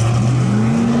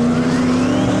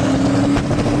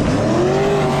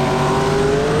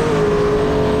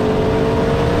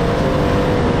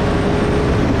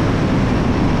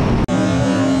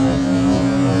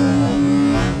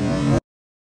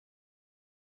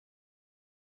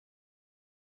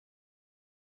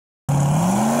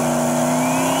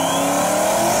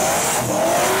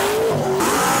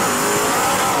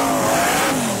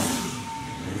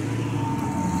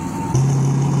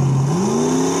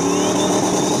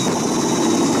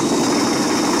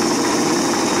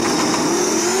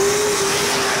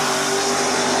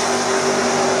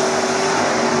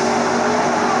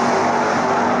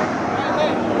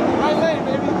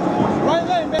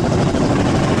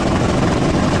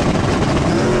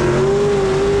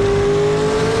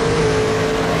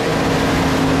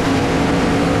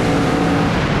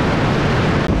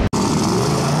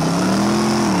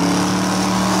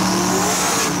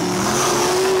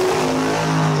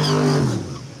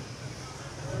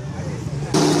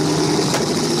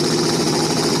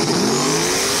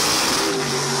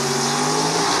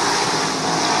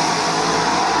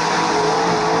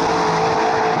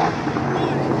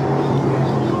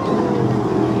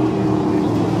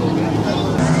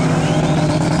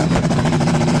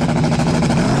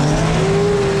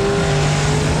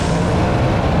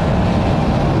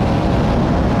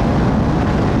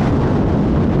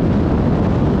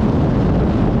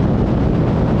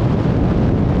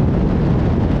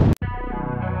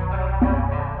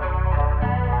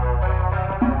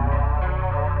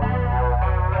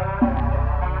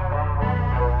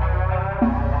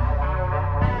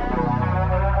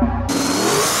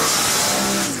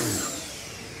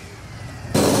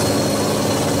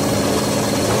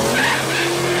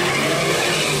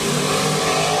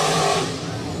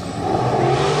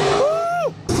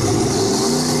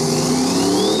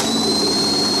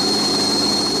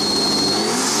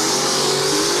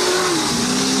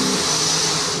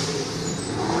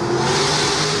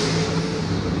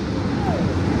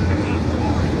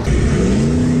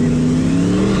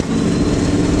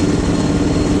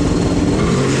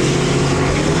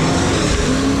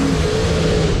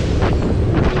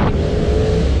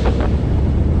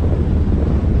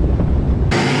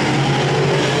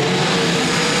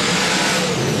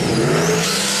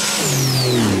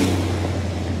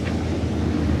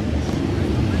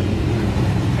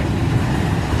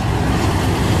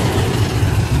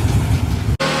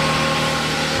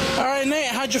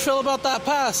 How'd you feel about that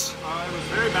pass? It was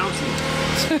very bouncy.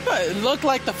 It looked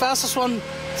like the fastest one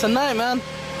tonight, man.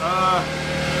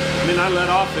 I mean, I let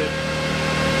off it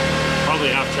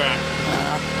probably half track.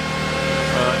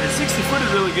 At 60 foot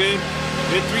is really good.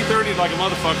 It hit 330 like a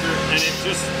motherfucker, and it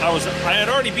just, I had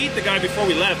already beat the guy before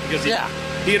we left because he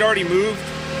had already moved.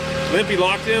 Limpy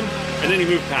locked him, and then he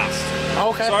moved past.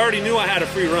 Okay. So I already knew I had a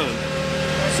free run.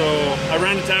 So I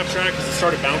ran it to half track because it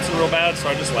started bouncing real bad, so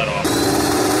I just let off.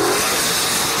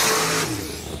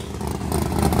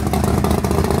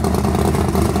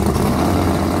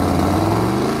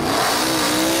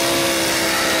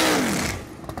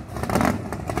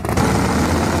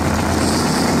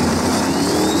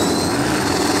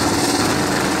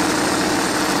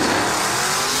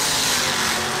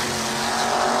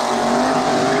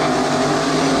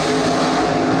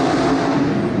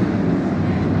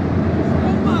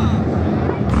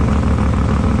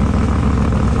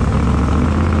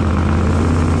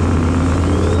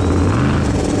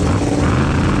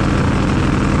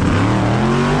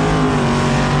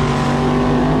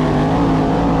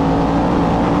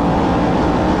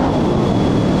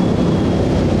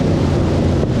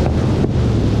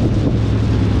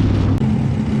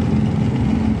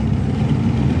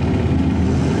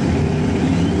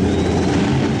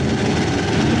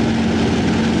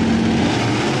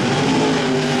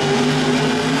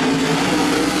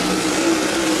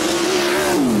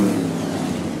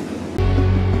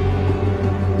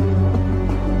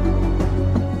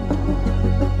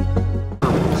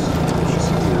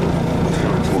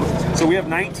 So we have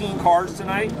 19 cars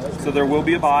tonight, so there will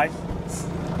be a buy.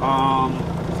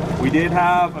 We did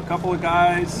have a couple of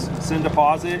guys send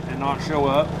deposit and not show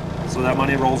up, so that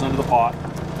money rolls into the pot.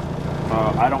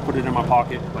 I don't put it in my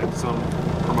pocket like some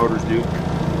promoters do.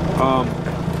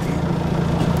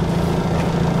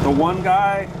 The one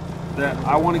guy that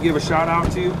I want to give a shout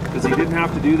out to, because he didn't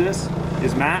have to do this,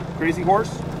 is Matt, Crazy Horse.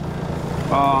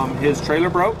 His trailer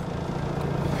broke,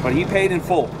 but he paid in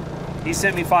full. He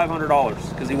sent me $500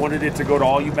 because he wanted it to go to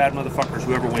all you bad motherfuckers,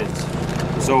 whoever wins.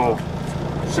 So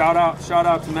shout out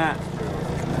to Matt.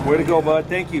 Way to go, bud.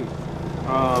 Thank you.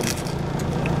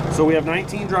 So we have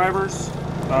 19 drivers.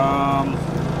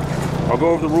 I'll go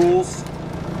over the rules.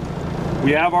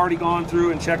 We have already gone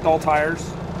through and checked all tires.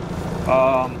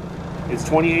 It's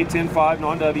 28, 10, 5,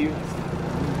 non-W.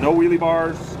 No wheelie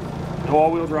bars, no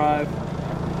all-wheel drive,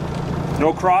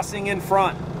 no crossing in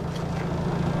front.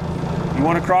 You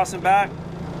want to cross in back?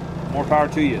 More power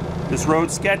to you. This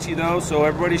road's sketchy though, so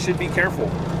everybody should be careful.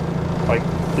 Like,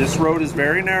 this road is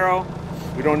very narrow.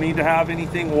 We don't need to have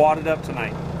anything wadded up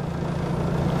tonight.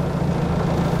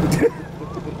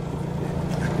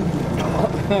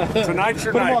 Tonight's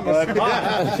your night, bud.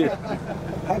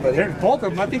 There's both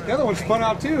of them. I think the other one spun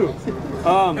out too. The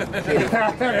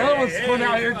other one spun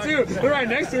out here too. They're right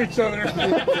next to each other.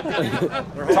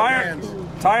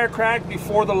 Tire crack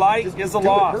before the light is a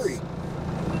loss.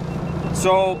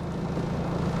 So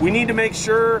we need to make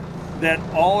sure that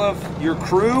all of your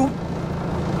crew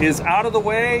is out of the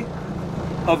way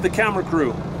of the camera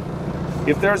crew.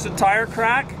 If there's a tire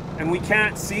crack and we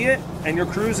can't see it and your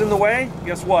crew's in the way,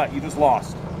 guess what? You just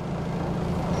lost.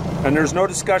 And there's no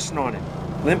discussion on it.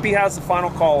 Limpy has the final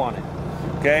call on it,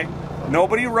 okay?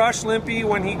 Nobody rush Limpy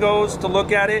when he goes to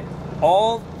look at it.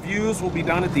 All views will be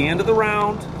done at the end of the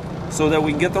round so that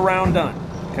we can get the round done,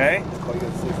 okay?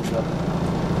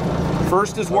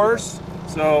 First is worse,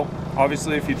 so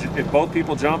obviously if both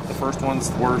people jump, the first one's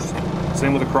the worst.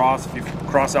 Same with a cross. If you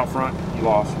cross out front, you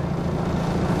lost.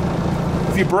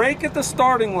 If you break at the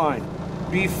starting line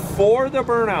before the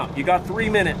burnout, you got 3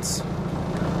 minutes.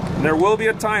 And there will be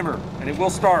a timer, and it will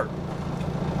start.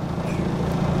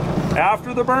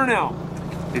 After the burnout,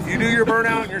 if you do your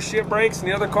burnout and your shit breaks and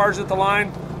the other car's at the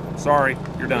line, sorry,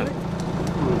 you're done.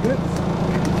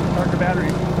 Start the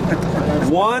battery.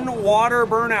 One water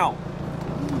burnout.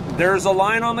 There's a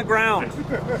line on the ground.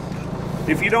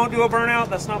 If you don't do a burnout,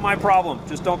 that's not my problem.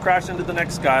 Just don't crash into the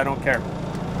next guy, I don't care.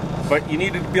 But you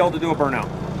need to be able to do a burnout.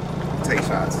 Take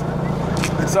shots.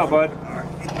 What's up, bud?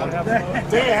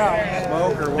 Damn.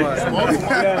 Smoke or what?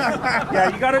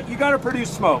 Yeah, you gotta produce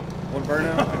smoke. One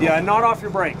burnout? Yeah, not off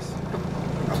your brakes.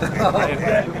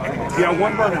 Yeah,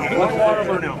 one burnout, one water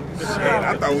burnout.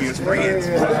 I thought we was friends.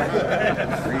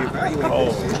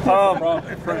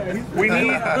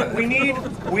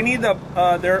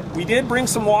 We did bring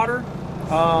some water.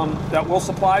 That will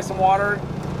supply some water.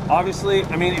 Obviously,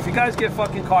 I mean, if you guys get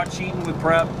fucking caught cheating with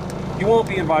prep, you won't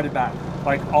be invited back.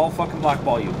 Like, I'll fucking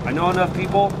blackball you. I know enough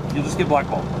people, you'll just get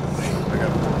blackballed.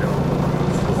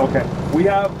 Okay, we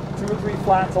have 2 or 3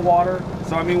 flats of water,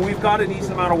 so I mean, we've got a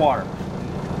decent amount of water.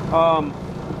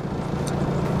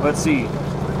 Let's see.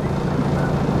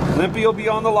 Limpy will be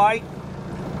on the light.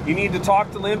 You need to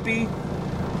talk to Limpy.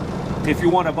 If you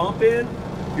want to bump in,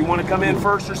 if you want to come in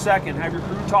first or second, have your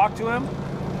crew talk to him.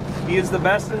 He is the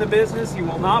best in the business. He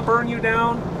will not burn you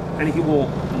down, and he will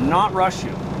not rush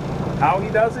you. How he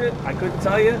does it, I couldn't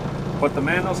tell you, but the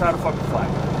man knows how to fucking flag.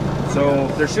 So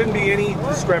there shouldn't be any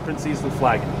discrepancies with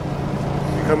flagging.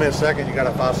 You come in second, you got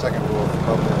a 5-second rule.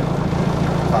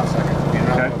 5 seconds. You're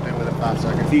not bumped in within 5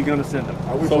 seconds. He's gonna send them.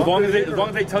 So as long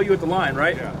as they tell you at the line,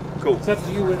 right? Yeah. Cool. It's up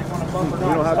to you when you want to bump or not.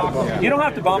 You don't have to bump. You don't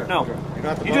have to bump, no.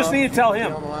 You just need to tell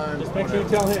him. Just make sure you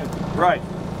tell him. Right.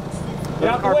 Get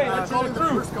out the way, let's go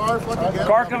through.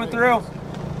 Car coming through.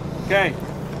 Okay.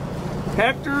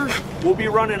 Hector will be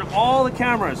running all the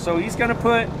cameras, so he's going to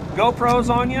put GoPros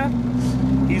on you.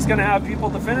 He's going to have people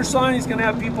at the finish line. He's going to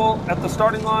have people at the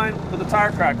starting line with the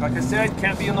tire crack. Like I said,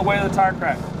 can't be in the way of the tire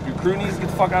crack. Your crew needs to get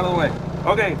the fuck out of the way.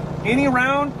 Okay, any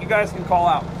round you guys can call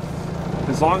out,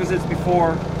 as long as it's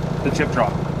before the chip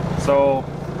drop. So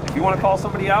if you want to call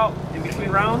somebody out in between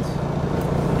rounds,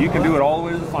 you can do it all the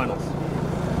way to the finals.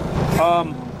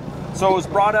 So it was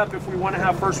brought up if we want to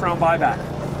have first round buyback.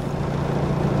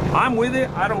 I'm with it,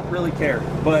 I don't really care,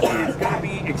 but it's going to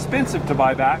be expensive to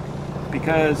buy back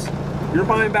because you're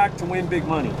buying back to win big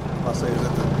money. I'll say, is it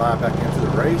to buy back into the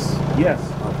race? Yes.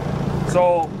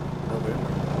 So,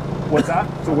 what's that?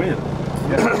 To win.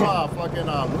 Yeah. Fucking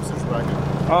losers bracket.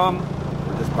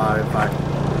 Or just buy it back.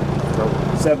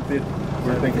 750.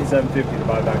 We're thinking 750 to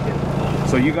buy back in.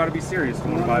 So you got to be serious if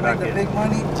you want to buy back in. Big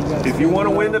money? If you want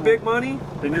to win the big money,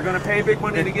 then you're going to pay big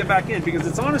money to get back in, because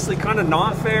it's honestly kind of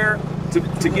not fair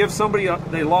to give somebody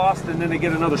they lost and then they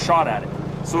get another shot at it.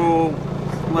 So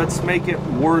let's make it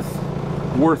worth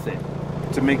it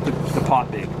to make the pot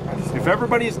big. If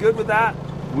everybody is good with that,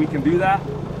 we can do that.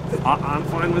 I'm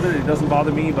fine with it. It doesn't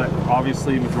bother me, but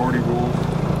obviously majority rules.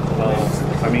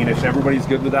 I mean, if everybody's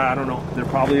good with that, I don't know. There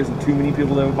probably isn't too many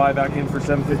people that would buy back in for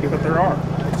 $750, but there are.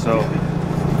 So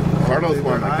Carlos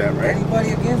won like that, right?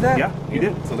 Anybody against that? yeah, he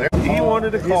did. So he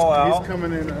wanted to call out. He's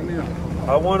coming in.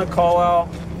 I want to call out.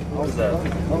 What was that?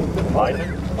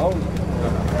 Liven? Oh.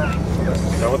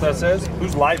 Is that what that says?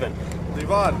 Who's Liven?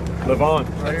 Levon.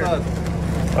 Right here.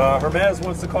 Hermes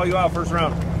wants to call you out first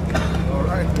round. All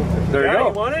right. There you go.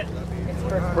 You want it?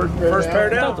 First pair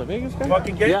down.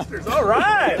 Fucking gangsters. All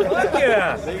right. Fuck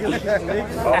yeah.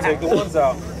 I'll take the ones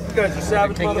out. You guys are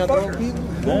savage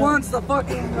motherfuckers. Who wants the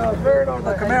fucking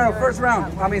Camaro first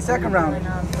round? I mean second round.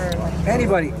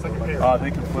 Anybody?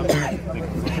 They can flip.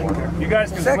 You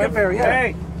guys can second flip. pair, yeah.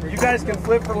 Hey, you guys can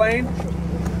flip for lane.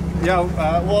 Yeah.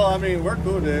 Well, I mean, we're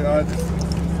cool, dude. I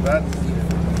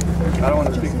don't want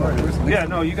to speak for you. Yeah.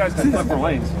 No, you guys can flip for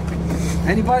lanes.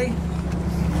 Anybody?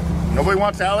 Nobody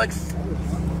wants Alex.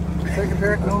 Second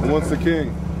pair. No. Who wants the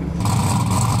king?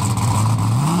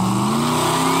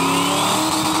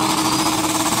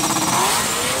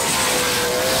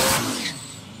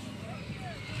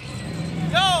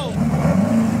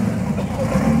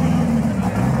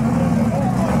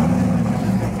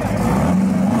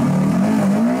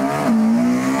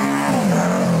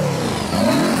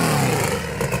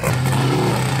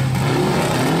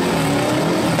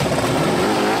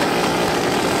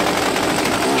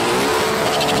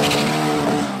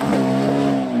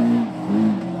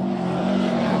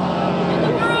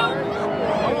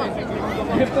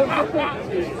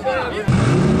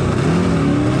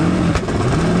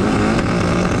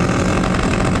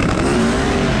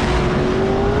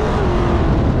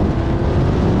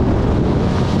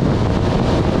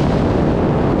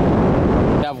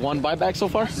 One buyback so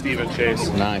far? Steven Chase.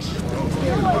 Nice.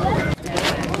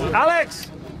 Alex!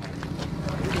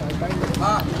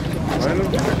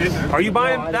 Are you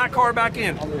buying that car back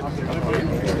in?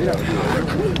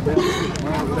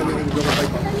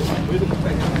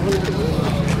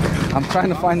 I'm trying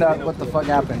to find out what the fuck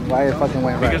happened. Why it fucking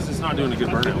went right. Because it's not doing a good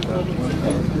burnout.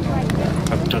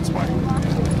 That's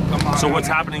why. So what's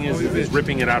happening is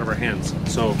ripping it out of our hands.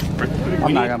 So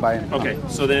I'm not gonna buy it. Okay,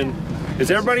 so then, is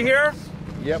everybody here?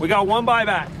 Yep. We got one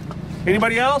buyback.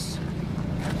 Anybody else?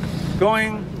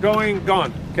 Going,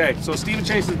 gone. Okay, so Steven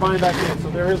Chase is buying back in, so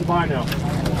there is a buy now.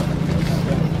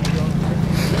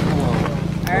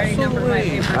 I already numbered my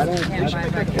papers. I can't buy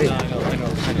back.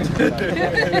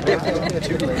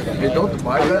 Don't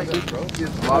buy that.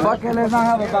 Fucking let's not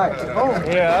have a bike. Oh.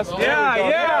 Yeah,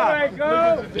 There we go.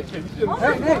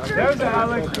 There's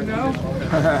Alex, you know.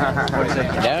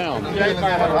 Down.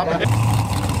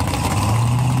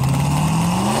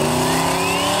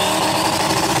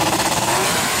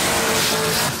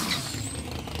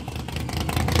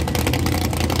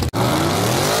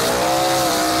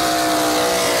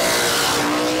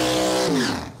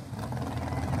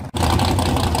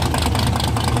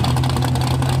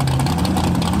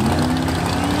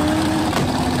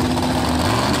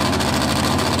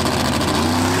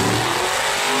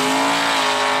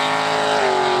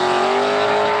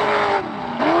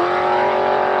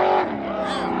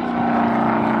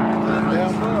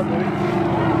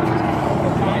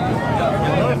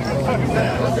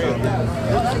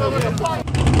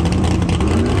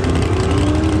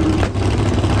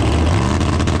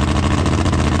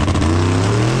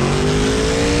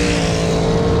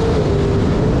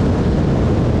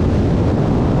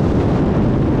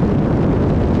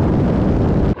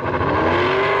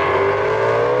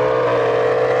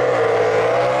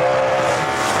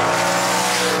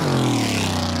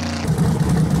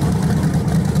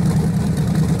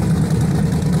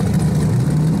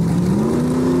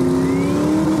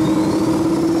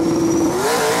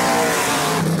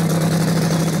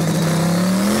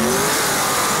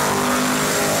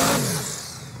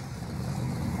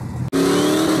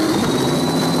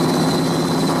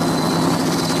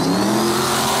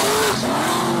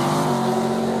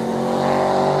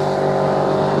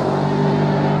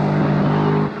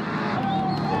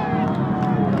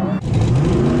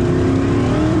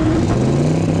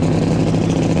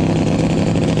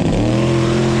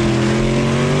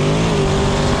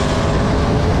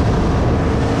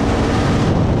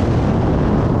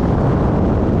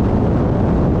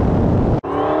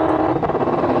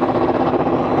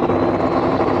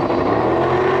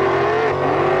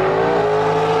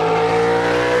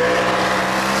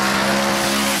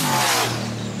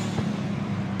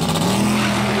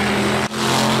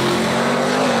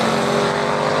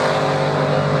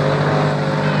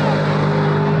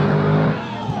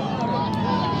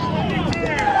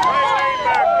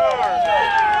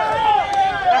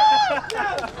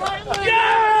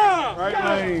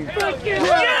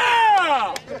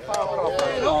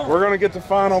 We're gonna get the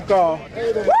final call.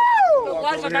 Woo!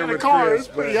 Why's I got in the car? It's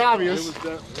pretty obvious.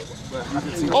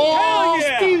 Oh,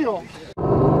 yeah. Steel!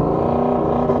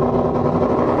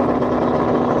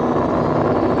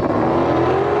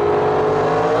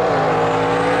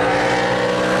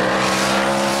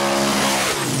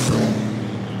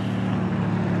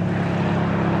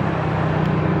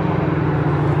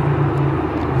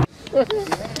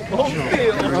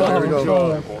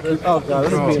 Oh god,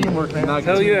 this is teamwork, man.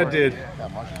 Hell yeah, it did.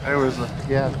 There was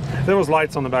There was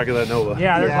lights on the back of that Nova.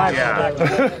 Yeah, there's lights on the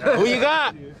back. Who you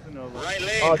got?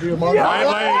 Oh, dude, my Right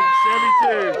lane,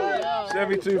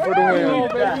 Chevy 2. Chevy 2 for the win.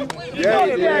 Yeah,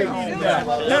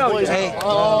 Hey.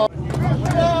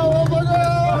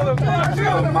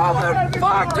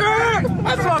 Motherfucker!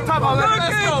 That's what I'm talking about.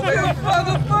 Let's go, baby.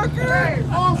 Motherfucker!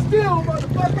 Hold still,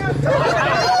 motherfucker!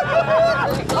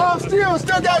 Hold still,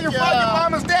 still got your fucking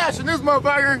mama's dash in this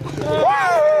motherfucker!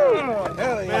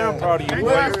 Woo! Man, I'm proud of you.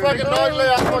 That's fucking ugly,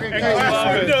 I fucking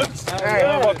can't. Hey,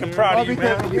 I'm fucking proud of you,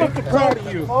 man. I'm fucking proud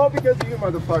of you. All because of you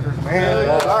motherfuckers, man.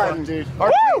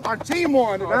 Our team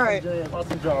won tonight.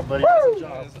 Awesome job, buddy.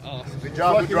 Awesome. Good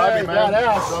job with driving, man.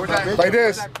 Like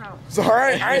this. It's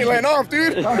alright. I ain't laying off,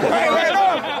 dude. I ain't laying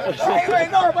off. I ain't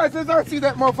laying off. I says I see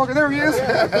that motherfucker. There he is.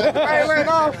 I ain't laying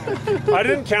off. I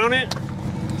didn't count it.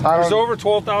 There's over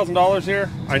 $12,000 here.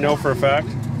 I know for a fact.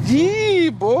 Gee,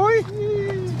 boy.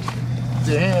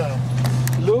 Damn.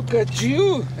 Look at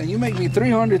you. And you make me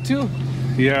 300 too.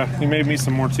 Yeah, he made me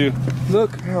some more too.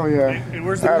 Look. Hell yeah. Hey,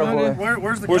 where's the crown?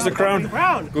 Where's the crown?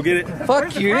 Go get it.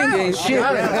 Fuck you, you ain't getting shit.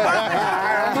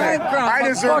 I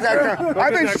deserve that crown.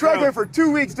 I've been struggling for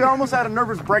 2 weeks, dude. I almost had a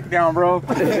nervous breakdown, bro.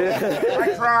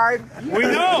 I tried. We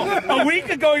know. A week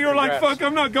ago you were like, fuck,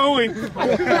 I'm not going.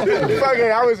 Fucking,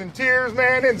 I was in tears,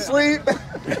 man. Didn't sleep.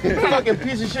 Fucking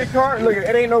piece of shit car. Look,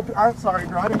 it ain't no. I'm sorry,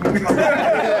 girl. I didn't mean to.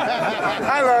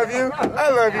 I love you.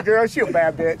 I love you, girl. She a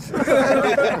bad bitch.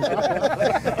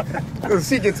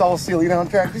 She gets all silly down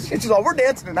track. She's all, we're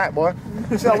dancing tonight, boy.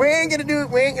 She's like, we ain't gonna do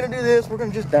this. We're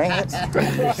gonna just dance.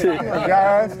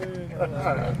 Guys.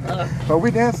 But we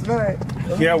danced tonight.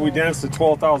 Yeah, we danced to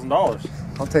 $12,000.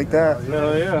 I'll take that.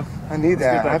 Hell yeah. I need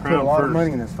that. I put a lot first. of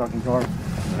money in this fucking car.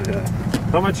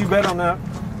 How much you bet on that,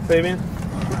 Fabian?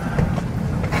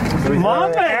 My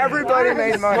man. Everybody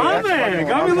made money. My man.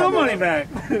 Got me a little money back.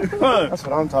 That's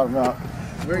what I'm talking about.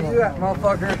 Where you at,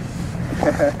 motherfucker?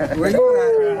 Where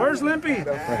you at? Where's Limpy?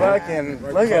 Fucking,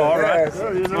 look at that.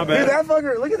 My Dude, bad. that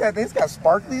fucker, look at that thing. It's got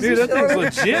sparklies. Dude, and that shit thing's on it.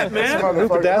 legit, man. This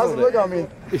motherfucker, how's it look on me?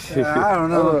 I don't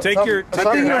know. Take your. I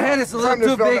think your head is a little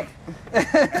too big. No.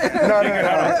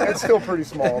 It's still pretty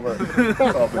small, but it's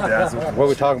all bedazzled. What are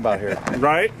we talking about here?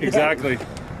 Right? Exactly. All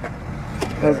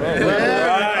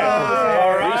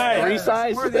right.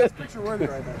 Resize. Picture worthy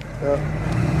right now.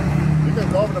 You can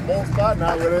go over the bold spot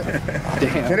now with it.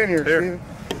 Damn. Get in here, Here. Steven.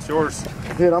 It's yours.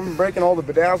 Dude, I'm breaking all the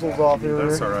bedazzles off here.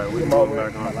 That's all right. We can put them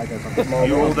back on.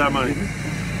 You hold that money.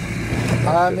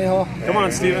 All right, mijo. Come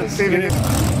on, Steven. Steven. Get it.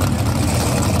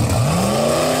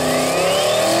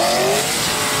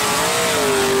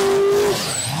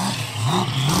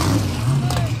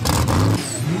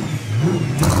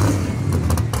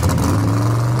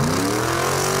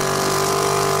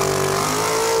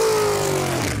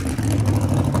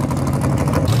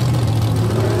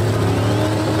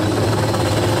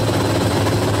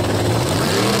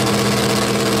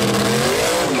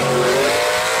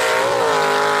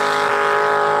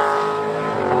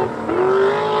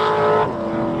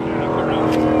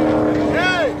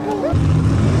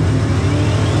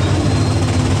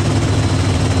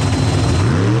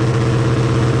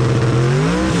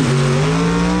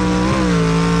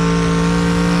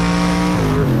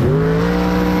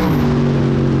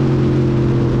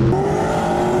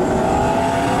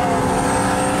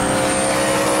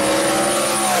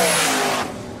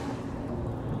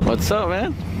 What's up,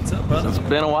 man? What's up, brother? It's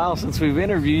been a while since we've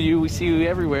interviewed you. We see you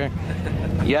everywhere.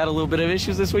 You had a little bit of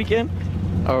issues this weekend?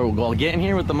 Or while getting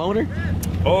here with the motor?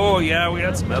 Oh, yeah, we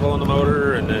had some metal in the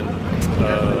motor, and then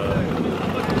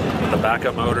the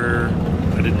backup motor,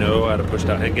 I didn't know I had a pushed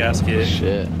out head gasket.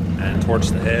 Shit. And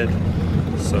torched the head.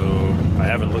 So I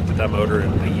haven't looked at that motor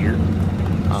in a year.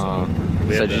 So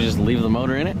did you just leave the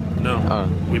motor in it? No.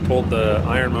 We pulled the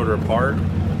iron motor apart,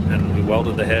 and we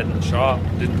welded the head in the shop.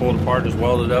 Didn't pull it apart, just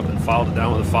welded it up and filed it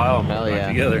down with a file and put it back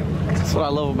together. That's what I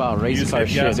love about race car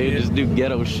shit, dude. Just do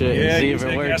ghetto shit and see if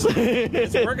it works.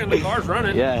 It's working, the car's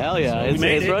running. Yeah, hell yeah. So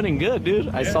it's running good, dude.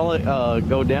 I saw it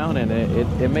go down and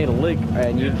it made a lick,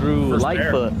 and you drew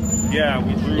Lightfoot. Yeah,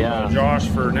 we drew Josh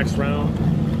for next round.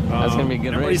 That's going to be a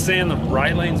good everybody's race. saying the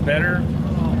right lane's better.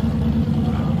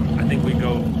 I think we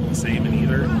go the same in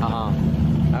either. All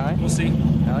right. We'll see.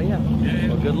 Hell yeah.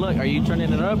 Well, good luck. Are you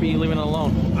turning it up or are you leaving it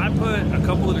alone? I put a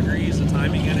couple of degrees of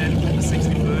timing in it at the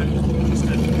 60 foot, just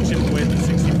to chip away at the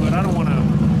 60 foot. I don't want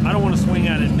to swing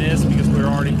at it and miss because we're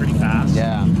already pretty fast.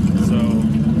 Yeah. So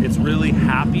it's really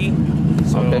happy.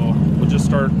 So we'll just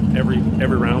start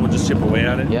every round. We'll just chip away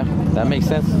at it. Yeah, that makes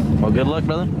sense. Well, good luck,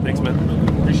 brother. Thanks, man.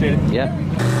 Appreciate it. Yeah.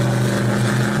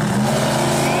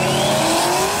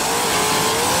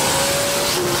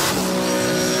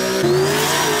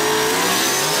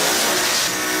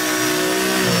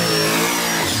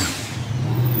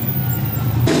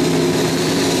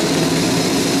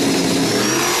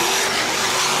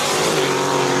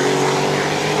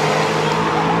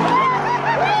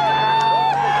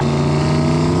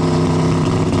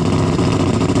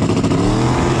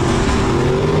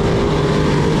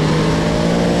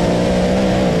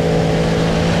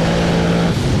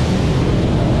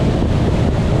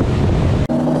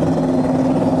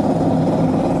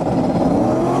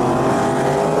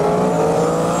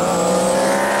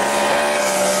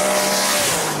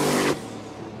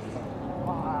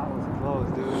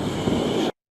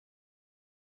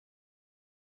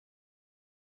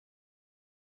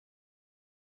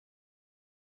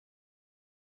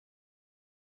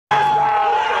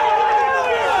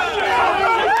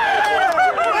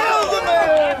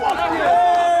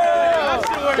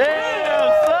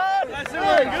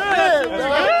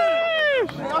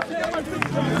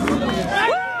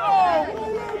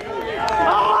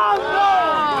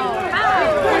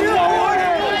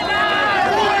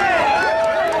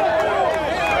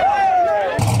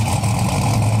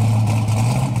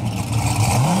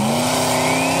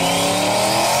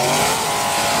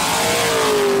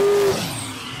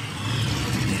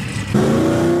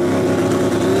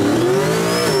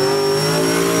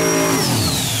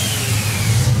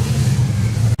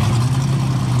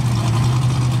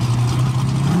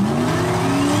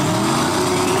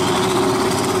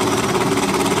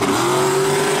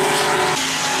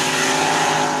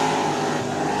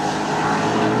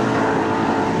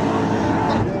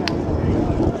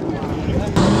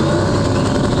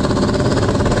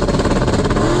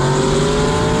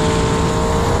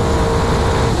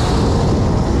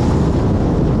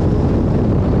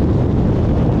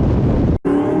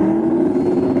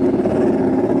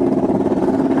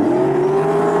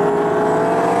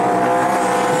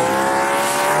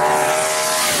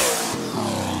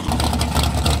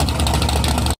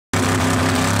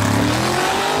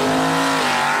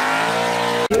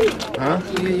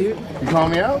 me and you? You call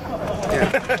me out?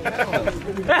 Yeah.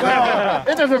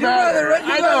 It doesn't matter.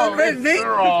 I know.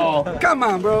 They're all. Come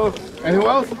on, bro. And who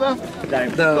else is left? I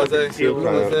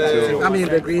mean,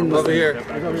 the green was over here.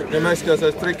 New Mexico, so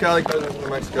there's 3 Cali cousins in New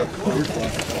Mexico.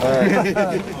 Alright.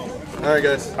 Alright,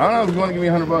 guys. I don't know if you want to give me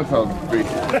 $100, I'll free.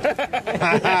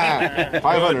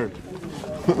 500.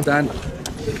 Done.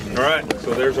 Alright,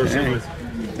 so there's our sequence.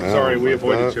 Sorry, we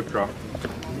avoided chip drop.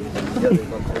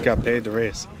 Got paid to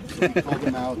race. I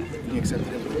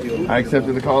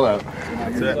accepted the call out.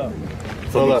 That's it.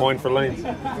 Flip a coin for lanes.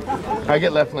 I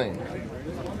get left lane.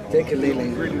 Take a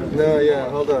lane. No, yeah,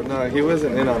 hold up. No, he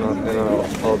wasn't in on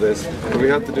all this. We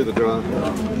have to do the draw.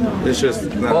 It's just.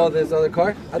 No. Oh, this other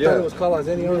car? I thought it was call outs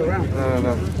any other round.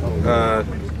 No.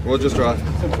 We'll just draw.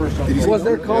 Was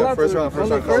there call outs? First round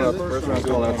call out. First round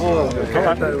call out. Oh, okay.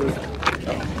 I thought it was.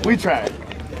 We tried.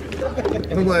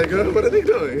 I'm like, what are they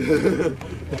doing?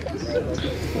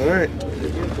 Alright.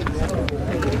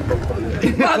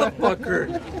 Motherfucker!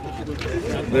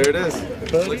 There it is.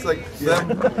 Looks like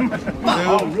them.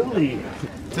 Oh, really?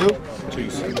 2?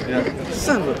 Yeah.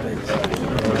 Son of a bitch.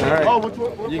 Alright. Oh,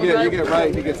 what you get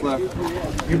right, he gets left.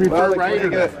 You prefer right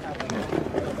or left?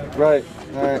 Right.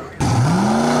 Alright.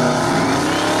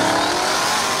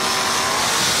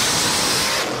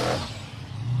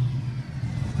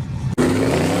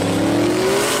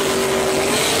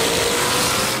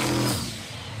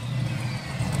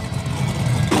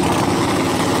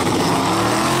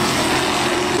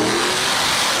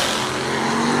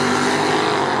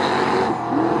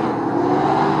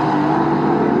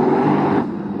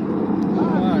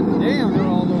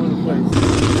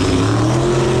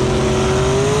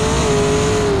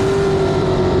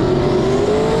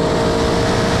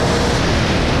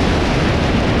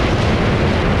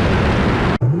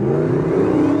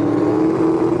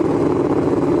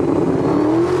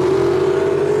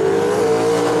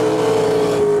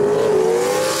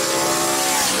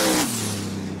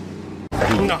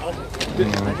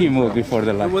 He moved before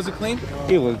the light. Was it clean?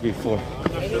 He was before.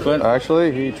 But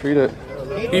actually, he treated.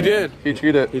 He did. He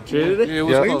treated. He treated it? Yeah, it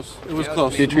was close. It was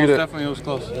close. He treated. Definitely, it was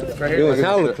close. It was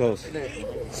hella close.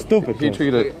 Stupid. He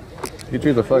treated. He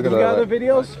treated the fuck out of that. You got other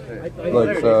videos?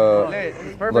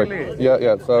 Like,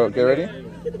 yeah. So get ready.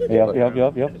 Yep.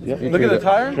 Look at the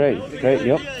tire. Straight.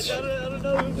 Yep.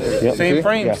 Same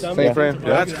frames. Yeah. Same frame.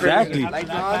 Yeah. That's crazy.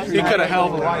 Exactly. He could have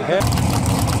held it.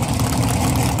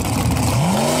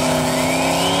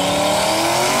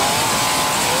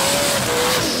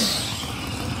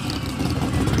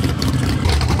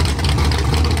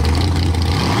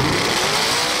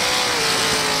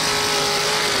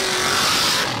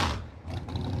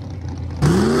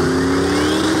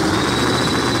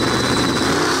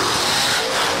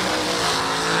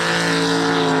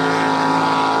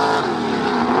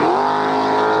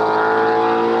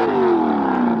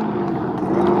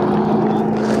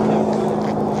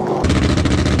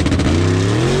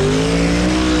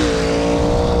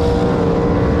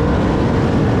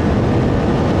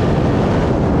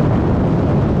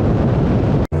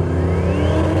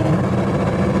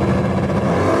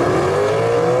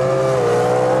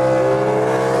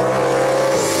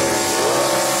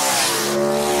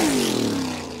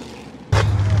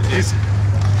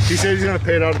 He said he's gonna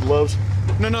pay it out of gloves.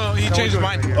 No, he changed his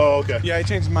mind. Oh, okay. Yeah, he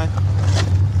changed his mind.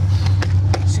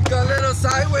 She got a little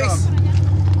sideways.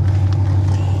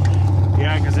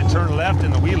 Yeah, because it turned left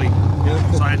in the wheelie,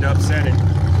 so I had to upset it.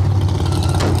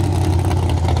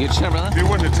 Good shot, brother. If it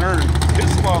wouldn't have turned,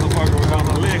 this motherfucker was on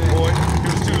the lick, boy. It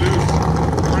was too loose.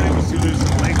 The frame was too loose and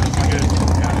the length was too good.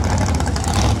 Yeah.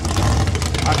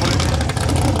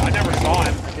 I never saw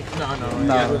him.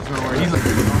 No. Yeah, there's no way. He's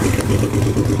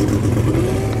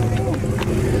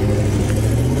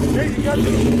Hey, you got this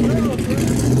grill,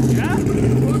 yeah?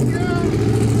 Fuck yeah.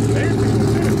 Hey,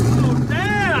 slow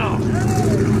down.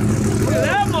 Look at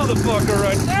that motherfucker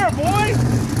right there, boy.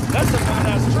 That's a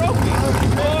badass trophy.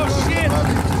 Oh, shit.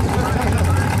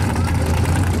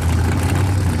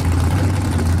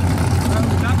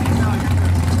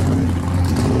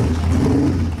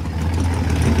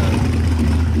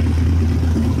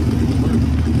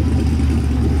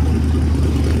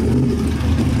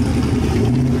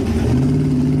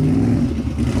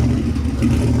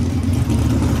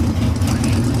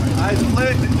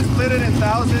 Split it in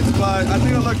thousands, but I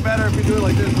think it'll look better if we do it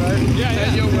like this, right?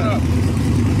 Yeah. Yo, what up?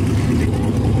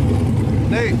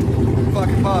 Nate,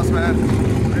 fucking boss, man.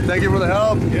 Thank you for the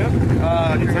help. Yep.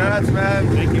 Congrats, man.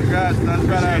 Thank you. Congrats. That's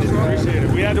badass. Appreciate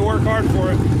it. We had to work hard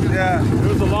for it. Yeah. It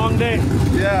was a long day.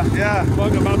 Yeah.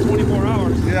 Fuck, about 24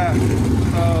 hours. Yeah.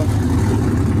 So,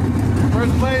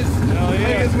 first place. Hell yeah.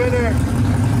 Biggest winner.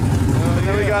 And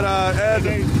then we got Ed.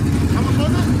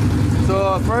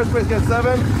 So first place gets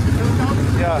 7.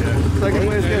 Yeah. Second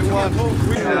place gets 1.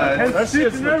 That's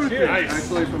shit's and everything.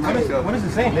 Actually, from Mexico. What does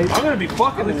it say? I'm gonna be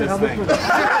fucking with this thing.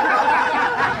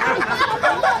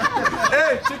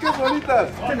 Hey, chicas bonitas.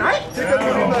 Tonight? Chicas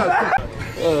bonitas.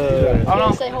 I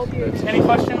don't know. Any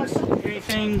questions?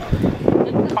 Anything?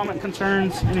 Comment,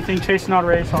 concerns? Anything chasing out a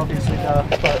race? Obviously,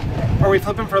 but Are we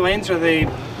flipping for lanes or are they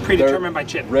predetermined by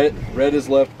chip? Red is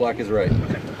left, black is right.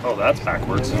 Oh, that's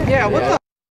backwards. Yeah, what the?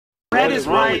 Red is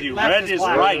right, Red is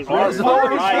right. That's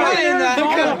always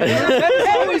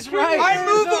right. I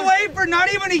moved away for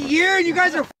not even a year and you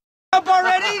guys are up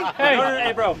already?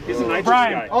 Hey, bro. He's a nitrous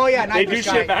guy. Oh yeah, They do nitrous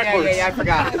guy. shit backwards. Yeah, I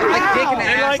forgot. They like dick in the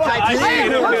ass.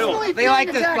 They like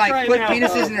to like put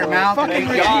penises in their mouth. Fucking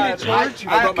George.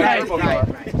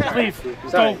 Leave.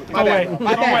 Go away.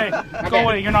 Go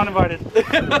away. You're not invited. I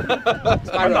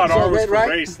thought R was for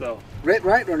race, though. Red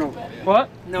right or no? What?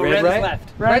 No, red is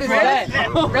left. Red is left.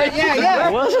 Red,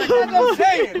 yeah. What? That's what I'm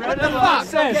saying. Red doesn't make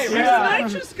sense. He's a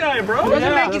nitrous guy, bro.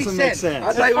 Doesn't make any sense.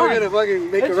 I thought you were gonna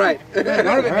fucking make it right.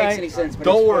 None of it makes any sense.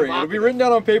 Don't worry, it'll be written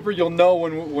down on paper. You'll know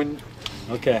when.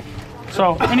 Okay.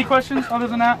 So, any questions other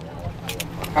than that?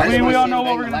 I mean, we all know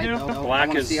what we're gonna do.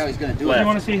 Black is see how he's gonna do You it.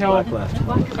 want to see how?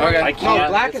 Okay. I can't. No,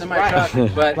 black is right.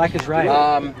 But Black is right.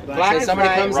 Black is somebody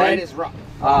right. comes Red in. is wrong.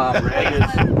 Red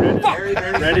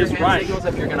is right.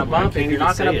 If you're gonna bump, if you're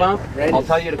not gonna bump, I'll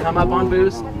tell you to come up on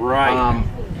boost. Right.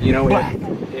 You know,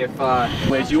 if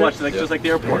wait, you watch just like the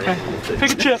airport.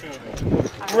 Pick a chip.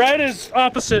 Red is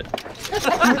opposite.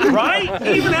 Right?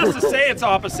 He even has to say it's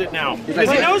opposite now. Because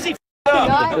he knows he f***ed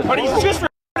up. But he's just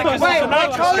because he's a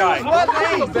nitrous guy.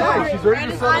 She's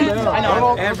ready to settle down. I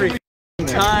know. Every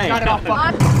time.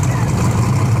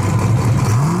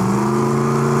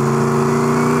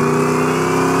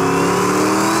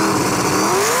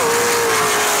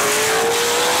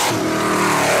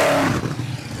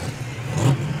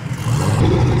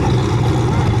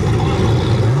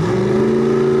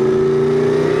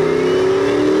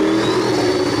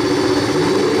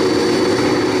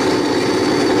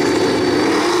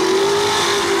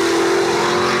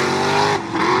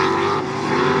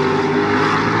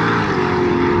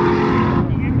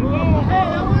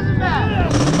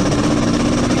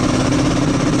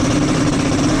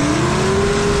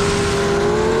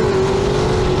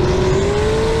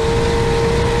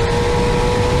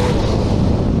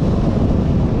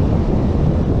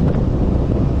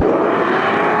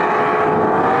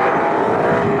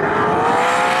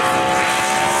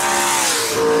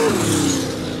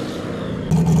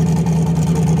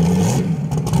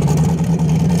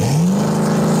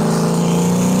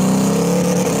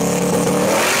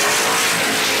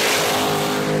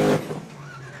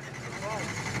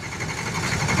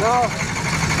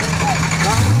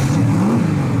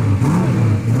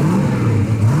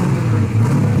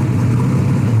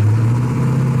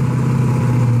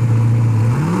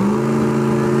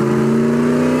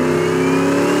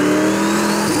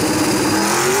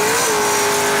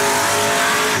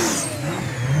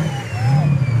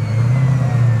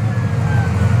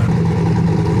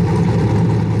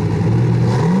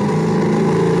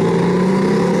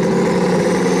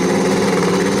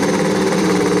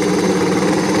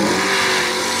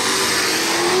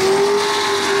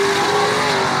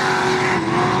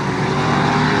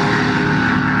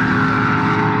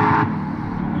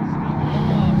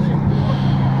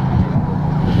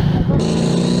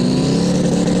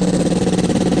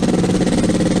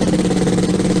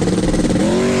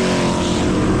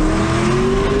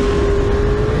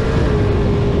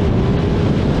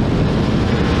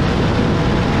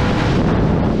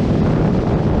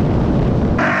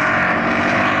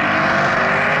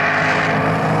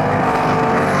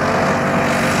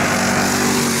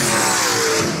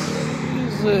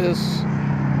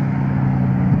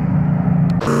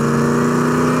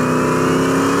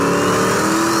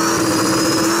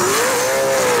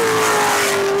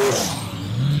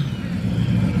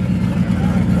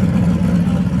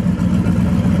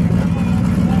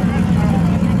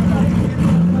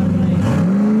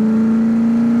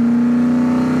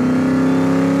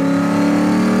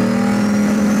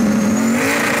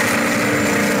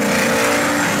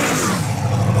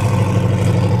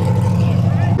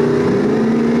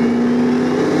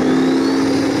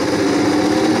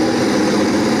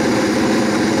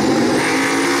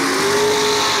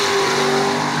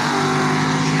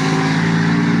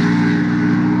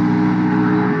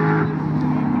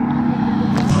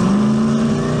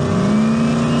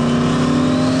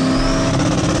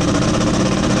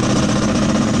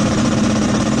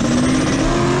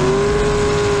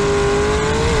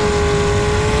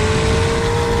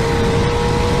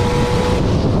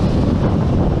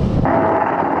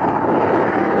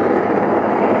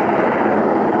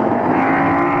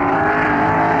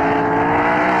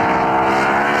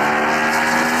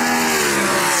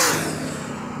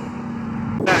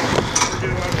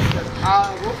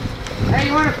 Hey,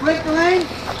 you want to flip the lane?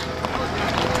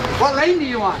 What lane do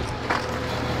you want?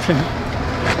 Fucking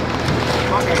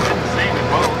did the same in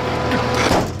both.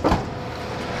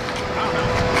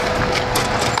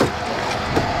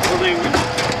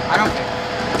 I don't care.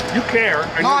 You care.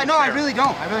 No, I really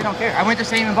don't. I really don't care. I went the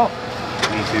same in both.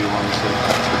 Me too, honestly.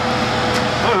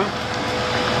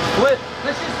 Split.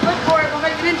 Let's just split for it. We'll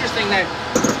make it interesting then.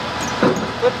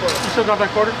 Split for it. You still got that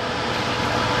quarter?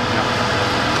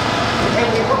 Hey,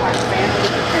 we put my fan.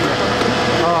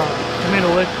 You made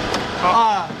a lick.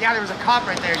 Yeah, there was a cop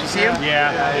right there. Did you see him?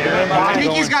 Yeah. I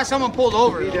think he's got someone pulled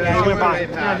over.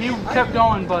 Yeah, he kept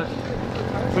going, but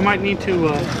we might need to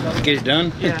get it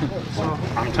done. Yeah.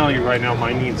 I'm telling you right now,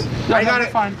 mine needs. I got it.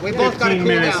 Fine. We both got to cool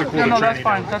down. No, that's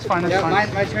fine. That's fine. That's Yeah,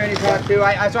 fine. my tranny's hot too.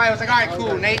 That's why I was like, all right,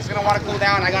 cool. Nate's gonna want to cool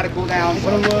down. I gotta cool down.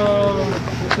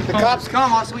 The cops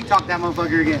come, I'll sweet talk that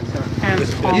motherfucker again. So.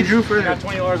 Hands. You drew further. Got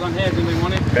 $20 on heads. Anybody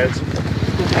want it? Heads.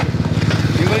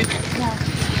 Anybody?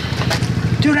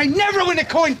 Dude, I never win a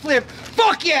coin flip.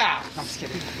 Fuck yeah! I'm just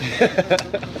kidding.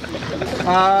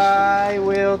 I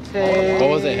will take. What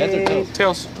was it? Heads or tails?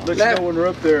 Tails. Let you know when we're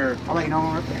up there. I'll let you know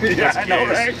when we're up there. Yeah, I know,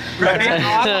 right?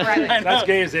 That's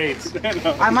gay as AIDS.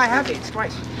 I might have eights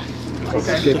twice.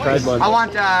 Okay. I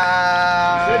want. You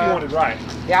said you wanted right.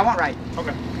 Yeah, I want right.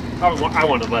 Okay. I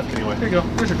wanted left anyway. There you go.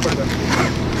 Where's your quarter? All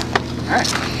right.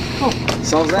 Cool.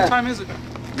 Solves that. What time is it?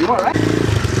 You all right?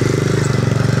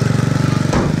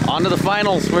 On to the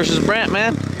finals versus Brant,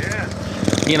 man. Yeah.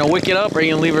 You gonna wick it up or are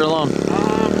you gonna leave her alone?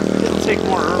 It'll take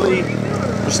more early.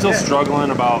 We're still struggling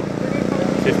about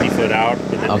 50 foot out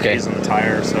and then days on the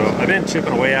tire. So I've been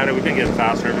chipping away at it. We've been getting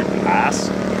faster every pass.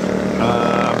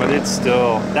 But it's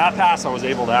still, that pass I was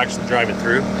able to actually drive it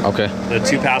through. Okay. The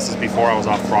two passes before I was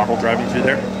off throttle driving through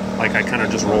there. Like I kind of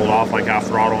just rolled off like half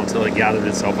throttle until it gathered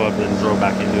itself up and then drove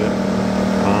back into it.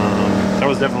 That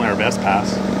was definitely our best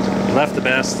pass. We left the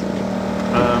best.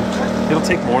 It'll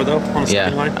take more though on the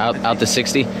starting line. Out to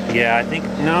 60? Yeah, I think,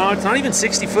 no, it's not even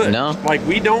 60 foot. No? Like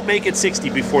we don't make it 60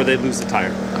 before they lose the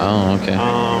tire. Oh, okay.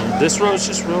 This road's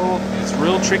just it's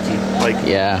real tricky. Like,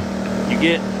 you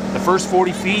get the first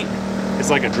 40 feet, it's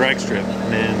like a drag strip.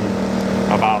 And then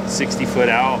about 60 foot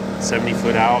out, 70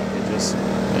 foot out, it just...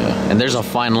 Yeah. And there's a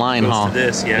fine line, goes huh? to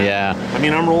this, yeah. I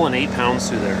mean, I'm rolling 8 pounds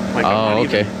through there. Like, I'm not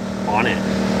even on it.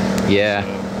 Yeah.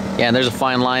 So. Yeah, and there's a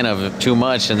fine line of too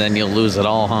much, and then you'll lose it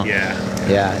all, huh? Yeah.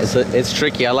 Yeah, it's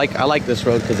tricky. I like this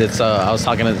road because it's. I was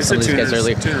talking to some of these guys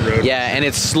earlier. Road. Yeah, and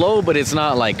it's slow, but it's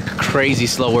not like crazy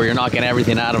slow where you're knocking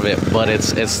everything out of it. But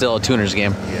it's still a tuner's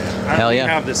game. Yeah. Hell yeah. I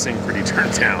have this thing pretty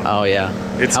turned down. Oh yeah.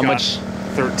 It's how got much?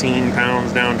 13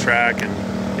 pounds down track, and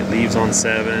it leaves on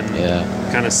 7. Yeah.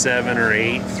 Kind of 7 or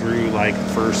 8 through like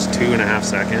first 2.5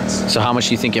 seconds. So how much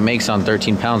do you think it makes on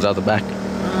 13 pounds out the back?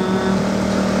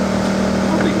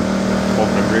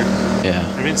 1200. Yeah.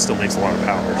 I mean, it still makes a lot of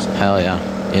power. So. Hell yeah.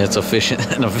 Yeah, it's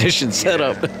an efficient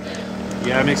setup.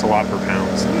 Yeah, it makes a lot per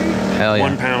pound. So. Hell yeah.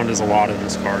 1 pound is a lot in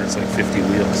this car. It's like 50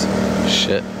 wheels.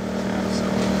 Shit. Yeah,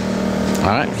 so. All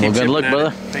right. Well, good luck,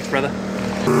 brother. Thanks, brother.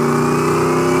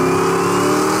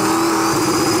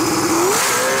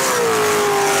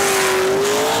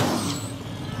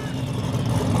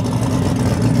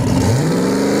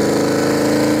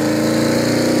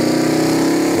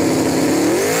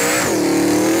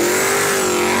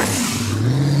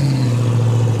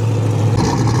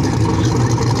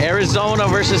 Arizona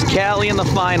versus Cali in the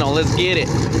final. Let's get it.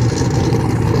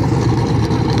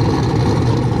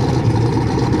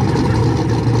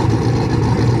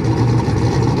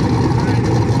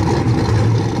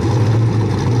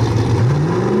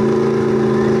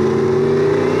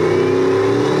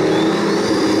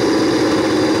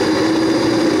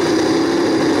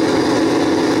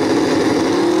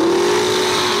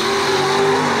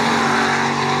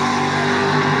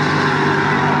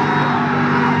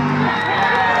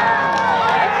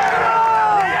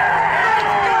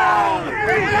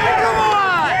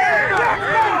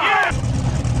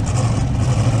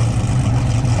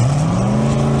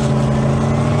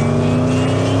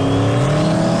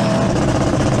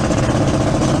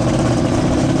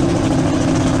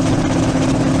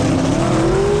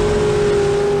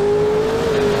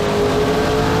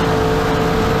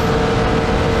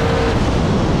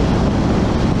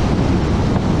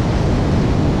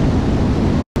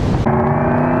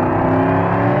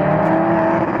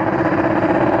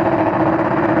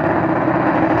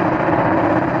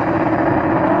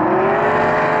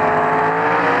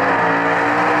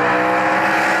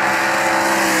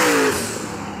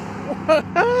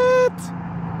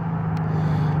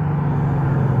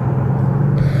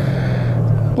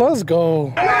 Let's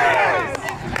go.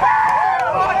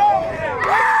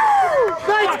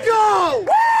 Let's go!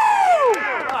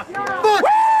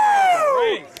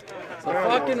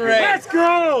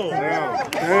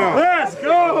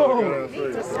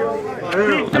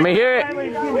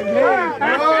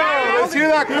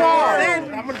 that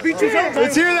call. I'm gonna beat you.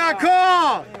 Let's hear that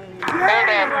call.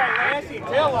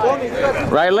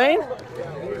 Right lane? Right lane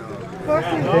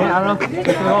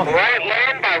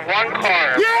by 1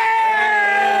 car.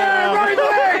 Yeah! Right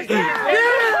lane!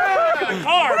 Yeah!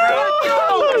 Car,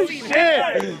 Oh, shit!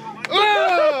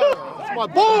 That's my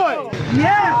boy!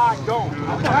 Yes!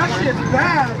 That shit's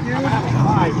bad, dude.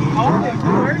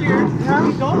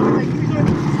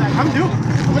 I'm due.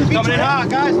 I'm gonna beat you. Coming in hot,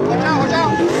 guys. Watch out, watch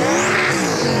out.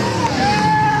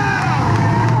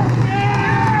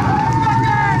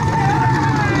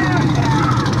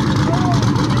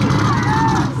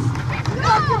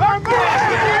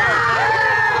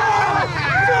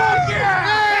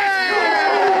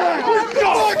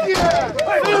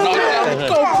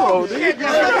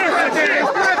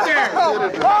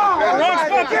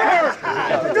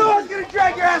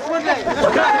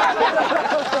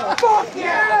 Fuck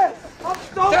yeah!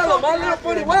 Tell him, my little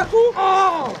funny waffle.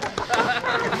 Oh!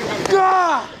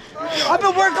 God! I've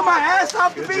been working my ass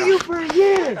off to beat you for a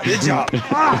year. Good job. You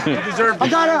deserve it. I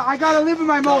gotta live in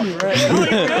my moment. Right?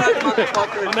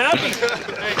 I'm happy.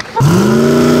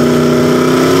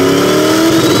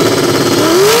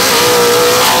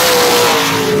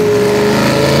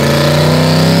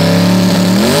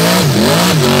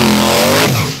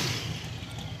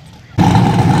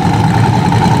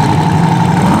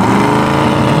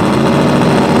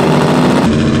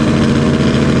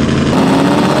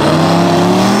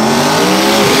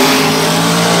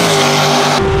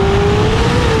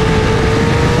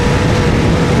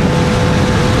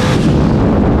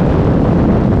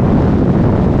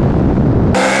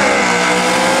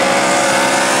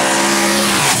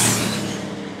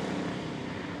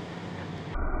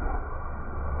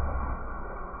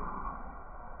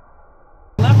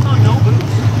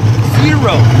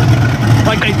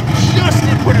 Like I just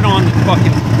put it on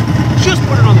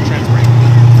the trans brake.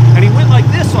 And he went like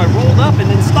this, so I rolled up and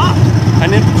then stopped.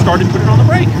 And then started putting on the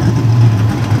brake.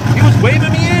 He was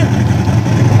waving me in.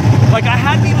 Like I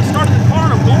hadn't even started the car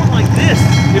and I'm going like this.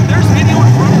 If there's video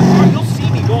in front of the car, you'll see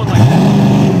me going like this.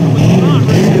 What's going on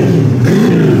right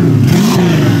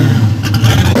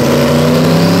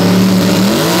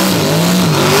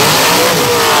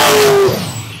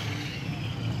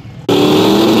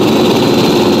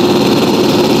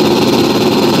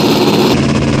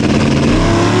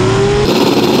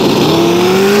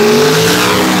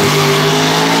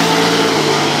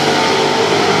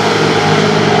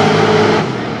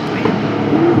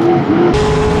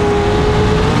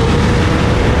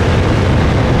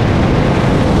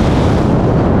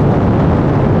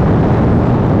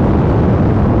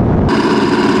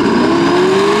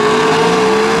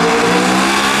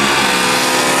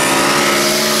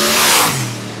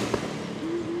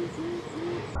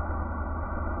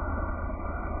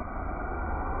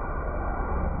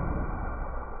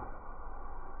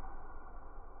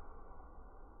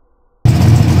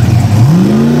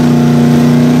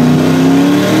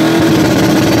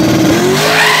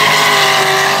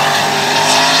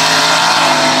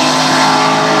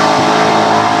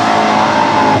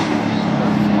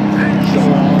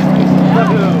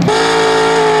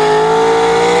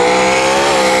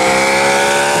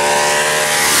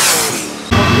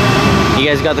You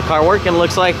guys got the car working,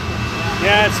 looks like?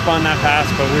 Yeah, it spun that pass,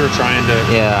 but we were trying to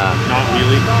not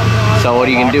wheelie. So what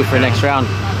are you going to do for next round?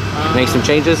 Make some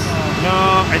changes? No,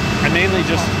 I mainly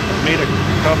just made a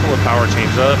couple of power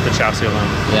changes up the chassis alone.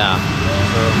 Yeah.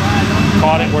 So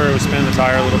caught it where it was spinning the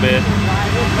tire a little bit.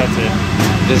 That's it.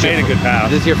 Made a good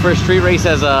pass. This is your first street race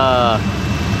as a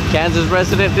Kansas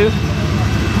resident, dude?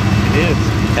 It is.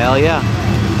 Hell yeah.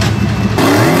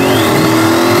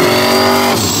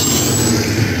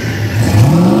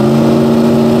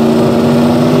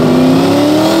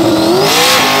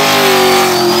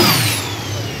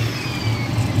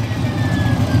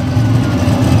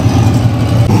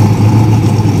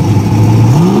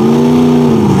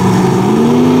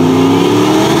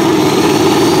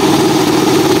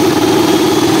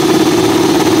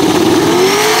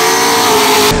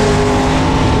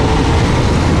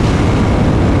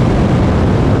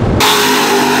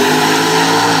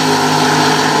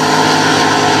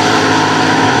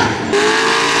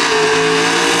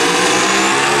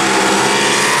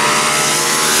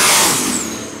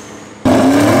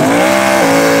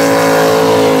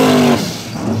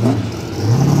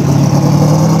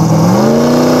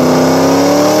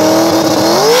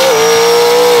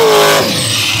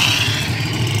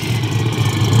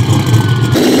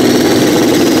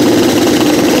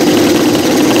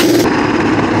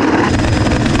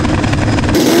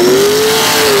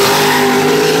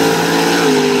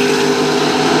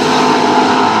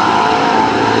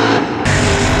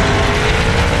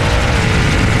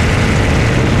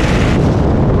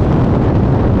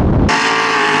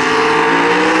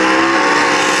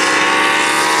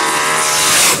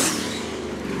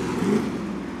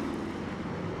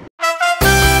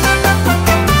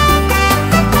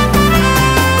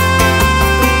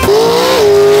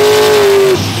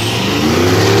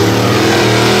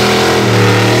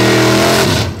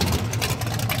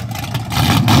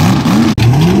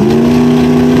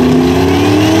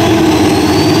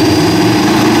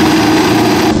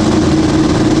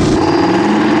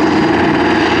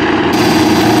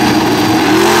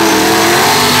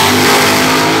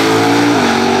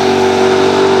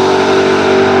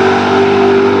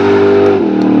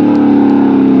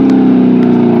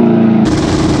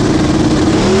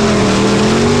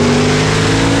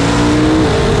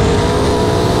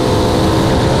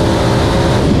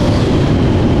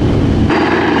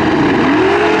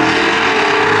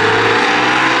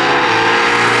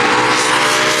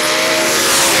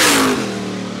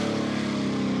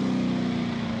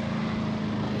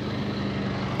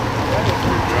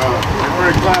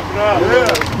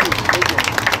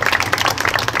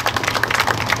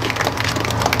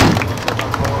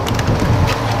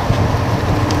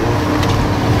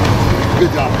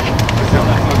 Good job. Oh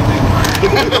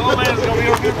man, it's gonna be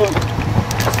a good one.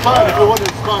 It's fun. If it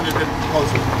wasn't fun, it'd been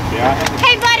closer. Yeah.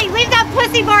 Hey, buddy, leave that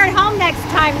pussy bar at home next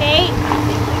time, Nate.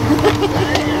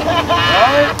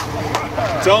 Alright.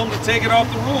 Tell him to take it off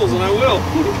the rules, and I will.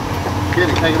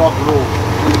 Kidding, take it off the rules.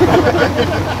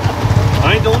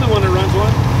 I ain't the only one that runs one.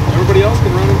 Everybody else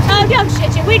can run them too. Oh, don't shit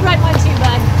you. We'd run one too,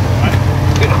 bud.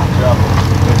 Good job.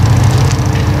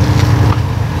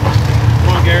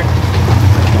 Come on, Gary.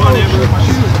 Come on, Amber.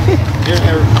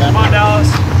 Come on, Dallas.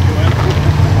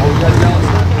 Oh, we got Dallas.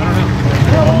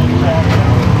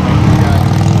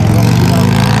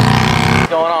 What's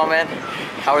going on, man?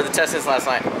 How were the testings last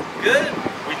night? Good.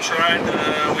 We tried,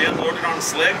 we unloaded on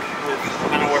slick with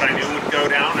kind of what I knew would go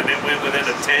down, and it went within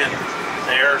a 10.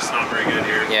 The air's not very good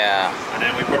here. Yeah. And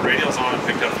then we put radials on and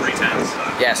picked up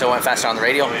 310s. Yeah, so it went faster on the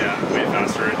radio? Oh yeah, way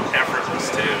faster and effortless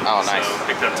too. Oh, nice. So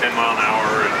picked up 10 mile an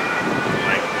hour and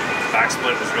like back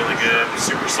split was really good.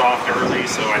 Super soft early,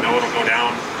 so I know it'll go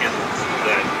down in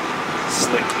the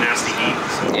slick, nasty heat.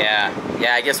 So. Yeah.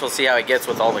 Yeah, I guess we'll see how it gets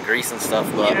with all the grease and stuff,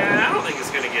 but... Yeah, I don't think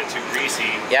it's going to get too greasy.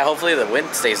 Yeah, hopefully the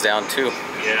wind stays down too.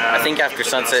 Yeah. I think after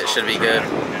sunset it should be good.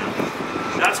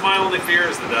 That's my only fear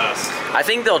is the dust. I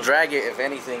think they'll drag it, if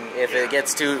anything. If it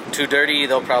gets too dirty,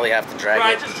 they'll probably have to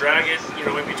drag it. Just drag it, you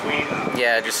know, in between.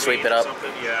 Yeah, just sweep it up.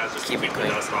 Yeah, just keep it clean.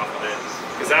 The dust off of it.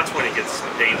 Because that's when it gets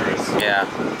dangerous. Yeah.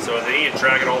 So then you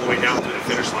drag it all the way down through the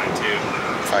finish line too.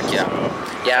 Fuck yeah.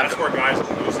 So yeah. That's where guys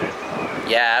will lose it.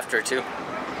 Yeah, after too.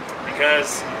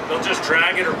 Because they'll just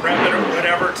drag it or prep it or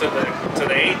whatever to the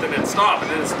eighth and then stop,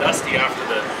 and then it's dusty after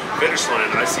the finish line.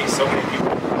 I see so many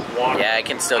people walk. Yeah, it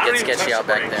can still get sketchy out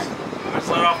back there. I just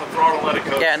let off the throttle, let it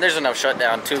go. Yeah, and there's enough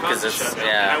shutdown too, because it's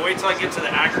And I wait till I get to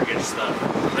the aggregate stuff,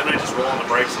 then I just roll on the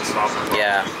brakes and stop it.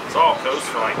 Yeah. So I'll coast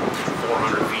for like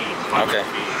 400 feet, 500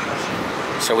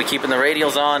 feet. So we keeping the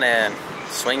radials on and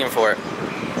swinging for it.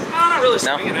 I'm not really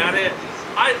swinging at it.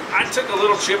 I took a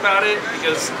little chip at it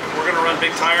because we're going to run big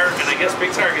tire, and I guess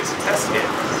big tire gets a test hit.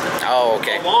 Oh,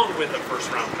 okay. Along with the first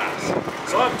round pass.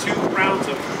 So I'll have 2 rounds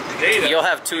of data. You'll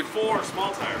have 2. 4 small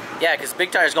tire. Yeah, because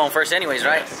big tire's going first anyways,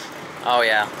 right? Yes. Oh,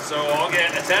 yeah. So I'll get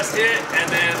a test hit, and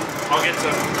then I'll get to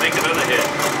make another hit.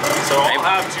 So I'll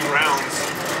have 2 rounds.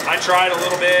 I tried a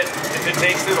little bit. If it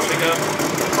takes it, I'll pick up.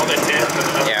 I'll get 10 for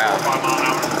another 4 or 5 mile an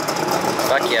hour.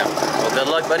 Fuck yeah. Well, good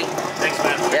luck, buddy. Thanks,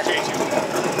 man. Appreciate you.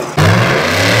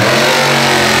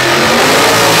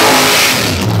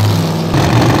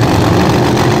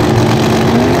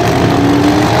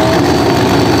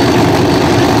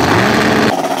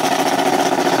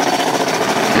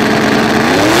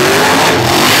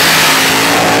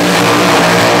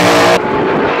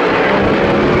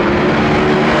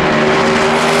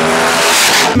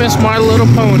 Miss My Little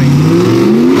Pony.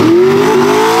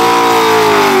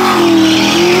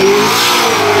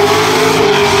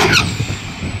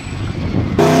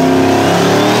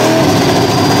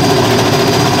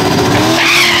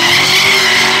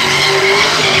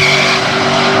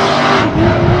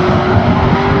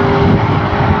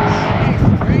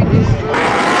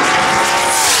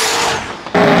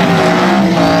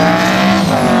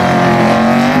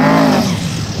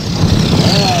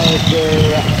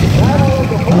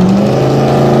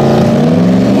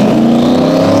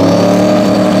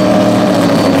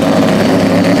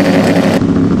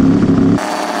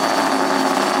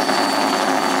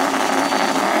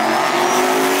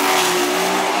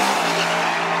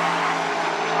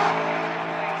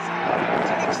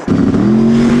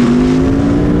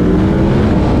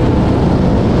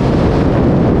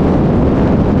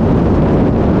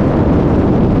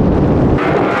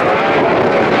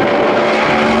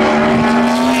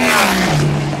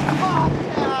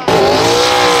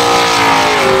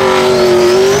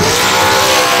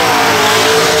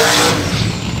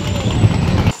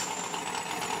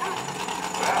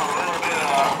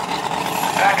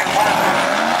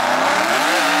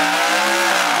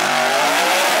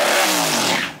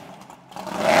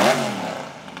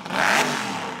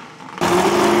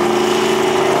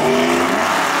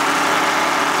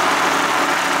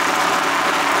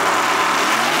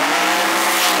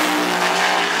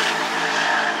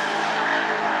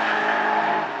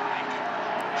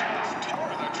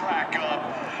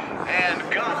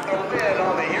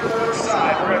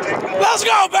 Let's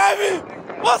go, baby!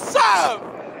 What's up?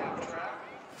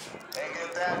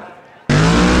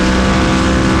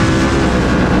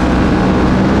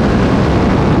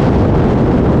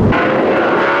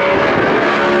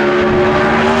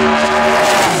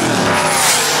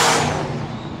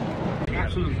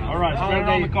 All right, spread it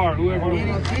on the car. Whoever.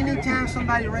 Anytime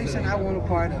somebody racing, I want a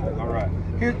part of it. All right.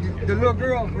 Here, the little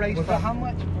girl raced for how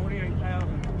much?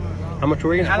 How much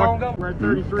were you How long ago? We're at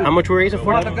 33. How much were you for?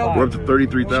 We're up to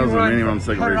 33,000 remaining on the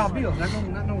second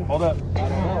race. Hold up.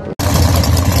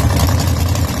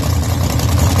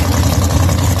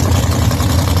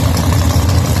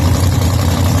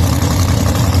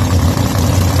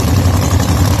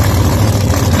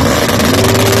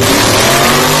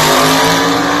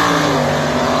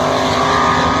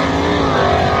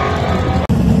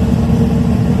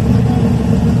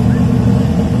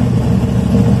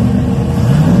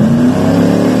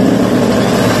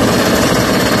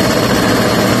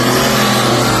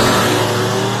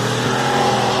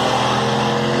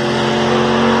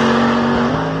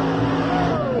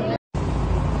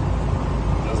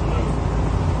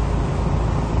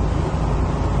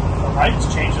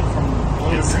 It's changing from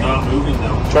blue to green. Not moving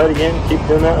though. Try it again. Keep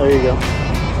doing that. There you go.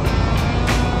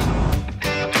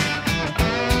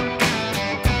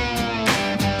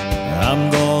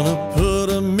 I'm gonna put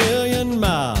 1,000,000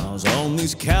 miles on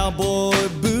these cowboy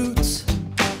boots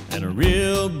and a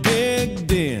real big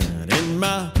dent in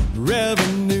my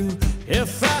revenue.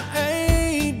 If I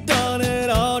ain't done it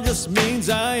all, just means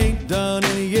I ain't done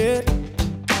it yet.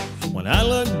 When I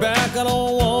look back, I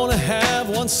don't wanna have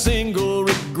one single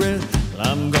regret.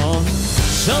 I'm gonna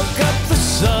soak up the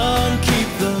sun, keep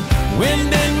the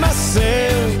wind in my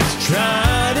sails,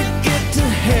 try to get to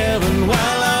heaven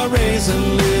while I raise a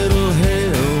little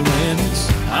hell. When it's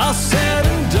all said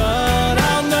and done,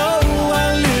 I'll know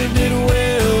I lived it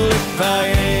well. If I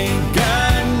ain't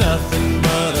got nothing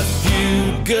but a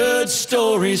few good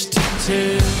stories to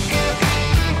tell,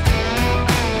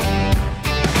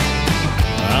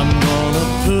 I'm gonna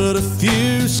put a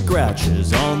few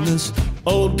scratches on this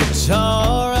old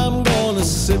guitar. I'm gonna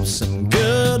sip some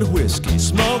good whiskey,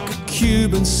 smoke a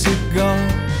Cuban cigar.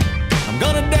 I'm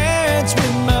gonna dance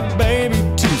with my baby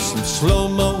to some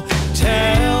slow-mo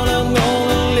town. I'm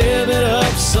gonna live it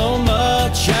up so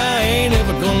much I ain't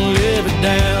ever gonna live it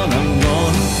down. I'm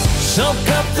gonna soak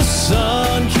up the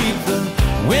sun, keep the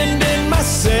wind in my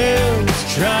sails,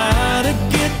 try to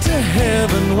get to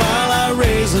heaven while I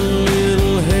raise a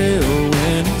little hell.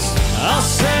 When it's all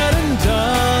said and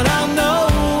done, I'll know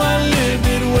I lived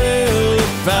it well.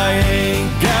 If I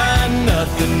ain't got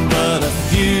nothing but a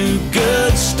few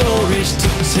good stories to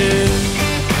tell.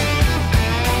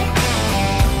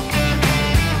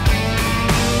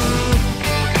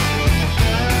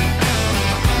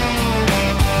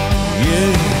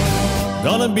 Yeah,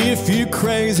 gonna be a few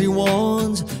crazy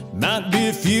ones, might be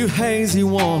a few hazy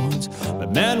ones,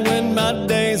 but man, when my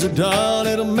days are done,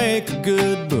 it'll make a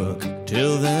good book.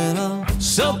 Till then, I'll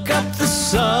soak up the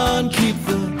sun, keep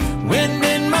the wind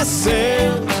in my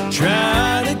sails,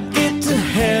 try to get to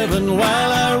heaven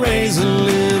while I raise a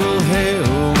little hell.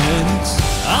 When it's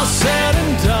all said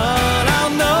and done,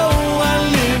 I'll know I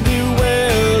lived it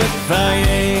well. If I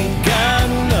ain't got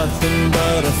nothing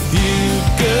but a few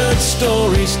good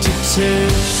stories to tell,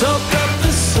 soak up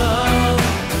the sun,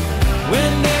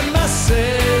 wind in my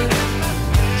sails,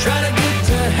 try to get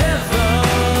to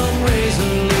heaven, raise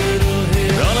a little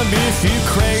hell. Gonna be a few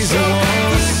crazy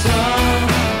ones,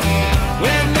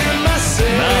 wind in my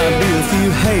sails, might be a few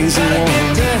hazy ones, try to get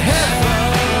to heaven,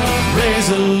 raise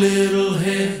a little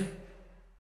hell.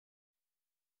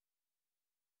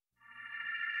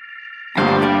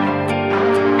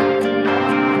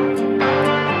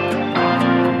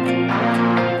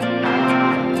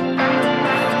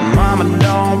 Mama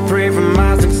don't pray for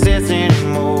my success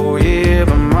anymore, yeah,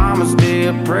 but mama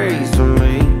still prays for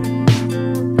me.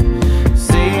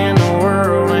 Seeing the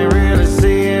world ain't really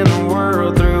seeing the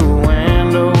world through a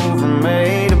window from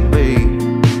A to B.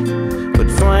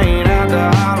 Between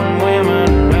alcohol and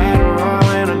women, Adderall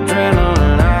and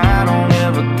adrenaline, I don't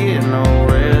ever get no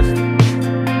rest.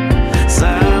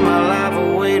 Sign my life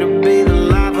away to be the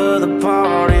life of the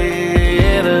party,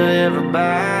 yeah, to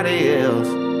everybody else.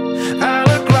 I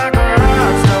look like a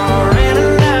rock star, in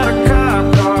and out of cop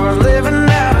cars, living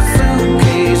out of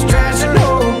suitcase, trashing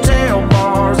hotel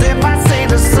bars. If I see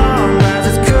the sunrise,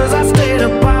 it's cause I stayed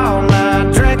up all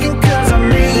night, drinking cause I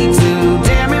need to.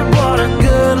 Damn it, what a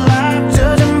good life,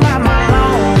 judging by my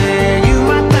long hair. You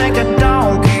might think I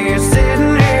don't care,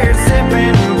 sitting here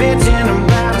sipping and bitching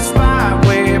about a spot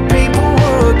where people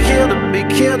would kill to be,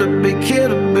 kill to be, kill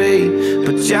to be.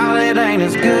 But y'all, it ain't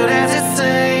as good as it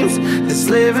seems. This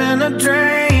living a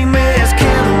dream is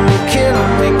killing me,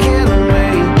 killing me, killing me.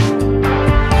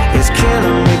 It's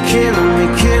killing me, killing me,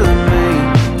 killing me.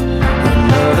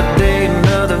 Another day,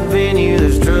 another venue.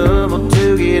 There's trouble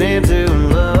to get into, and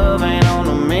love ain't on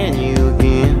the menu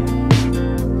again.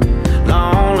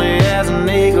 Lonely as an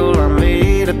eagle, I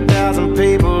meet 1,000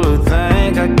 people who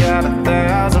think I got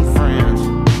 1,000 friends.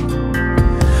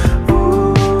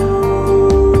 Ooh,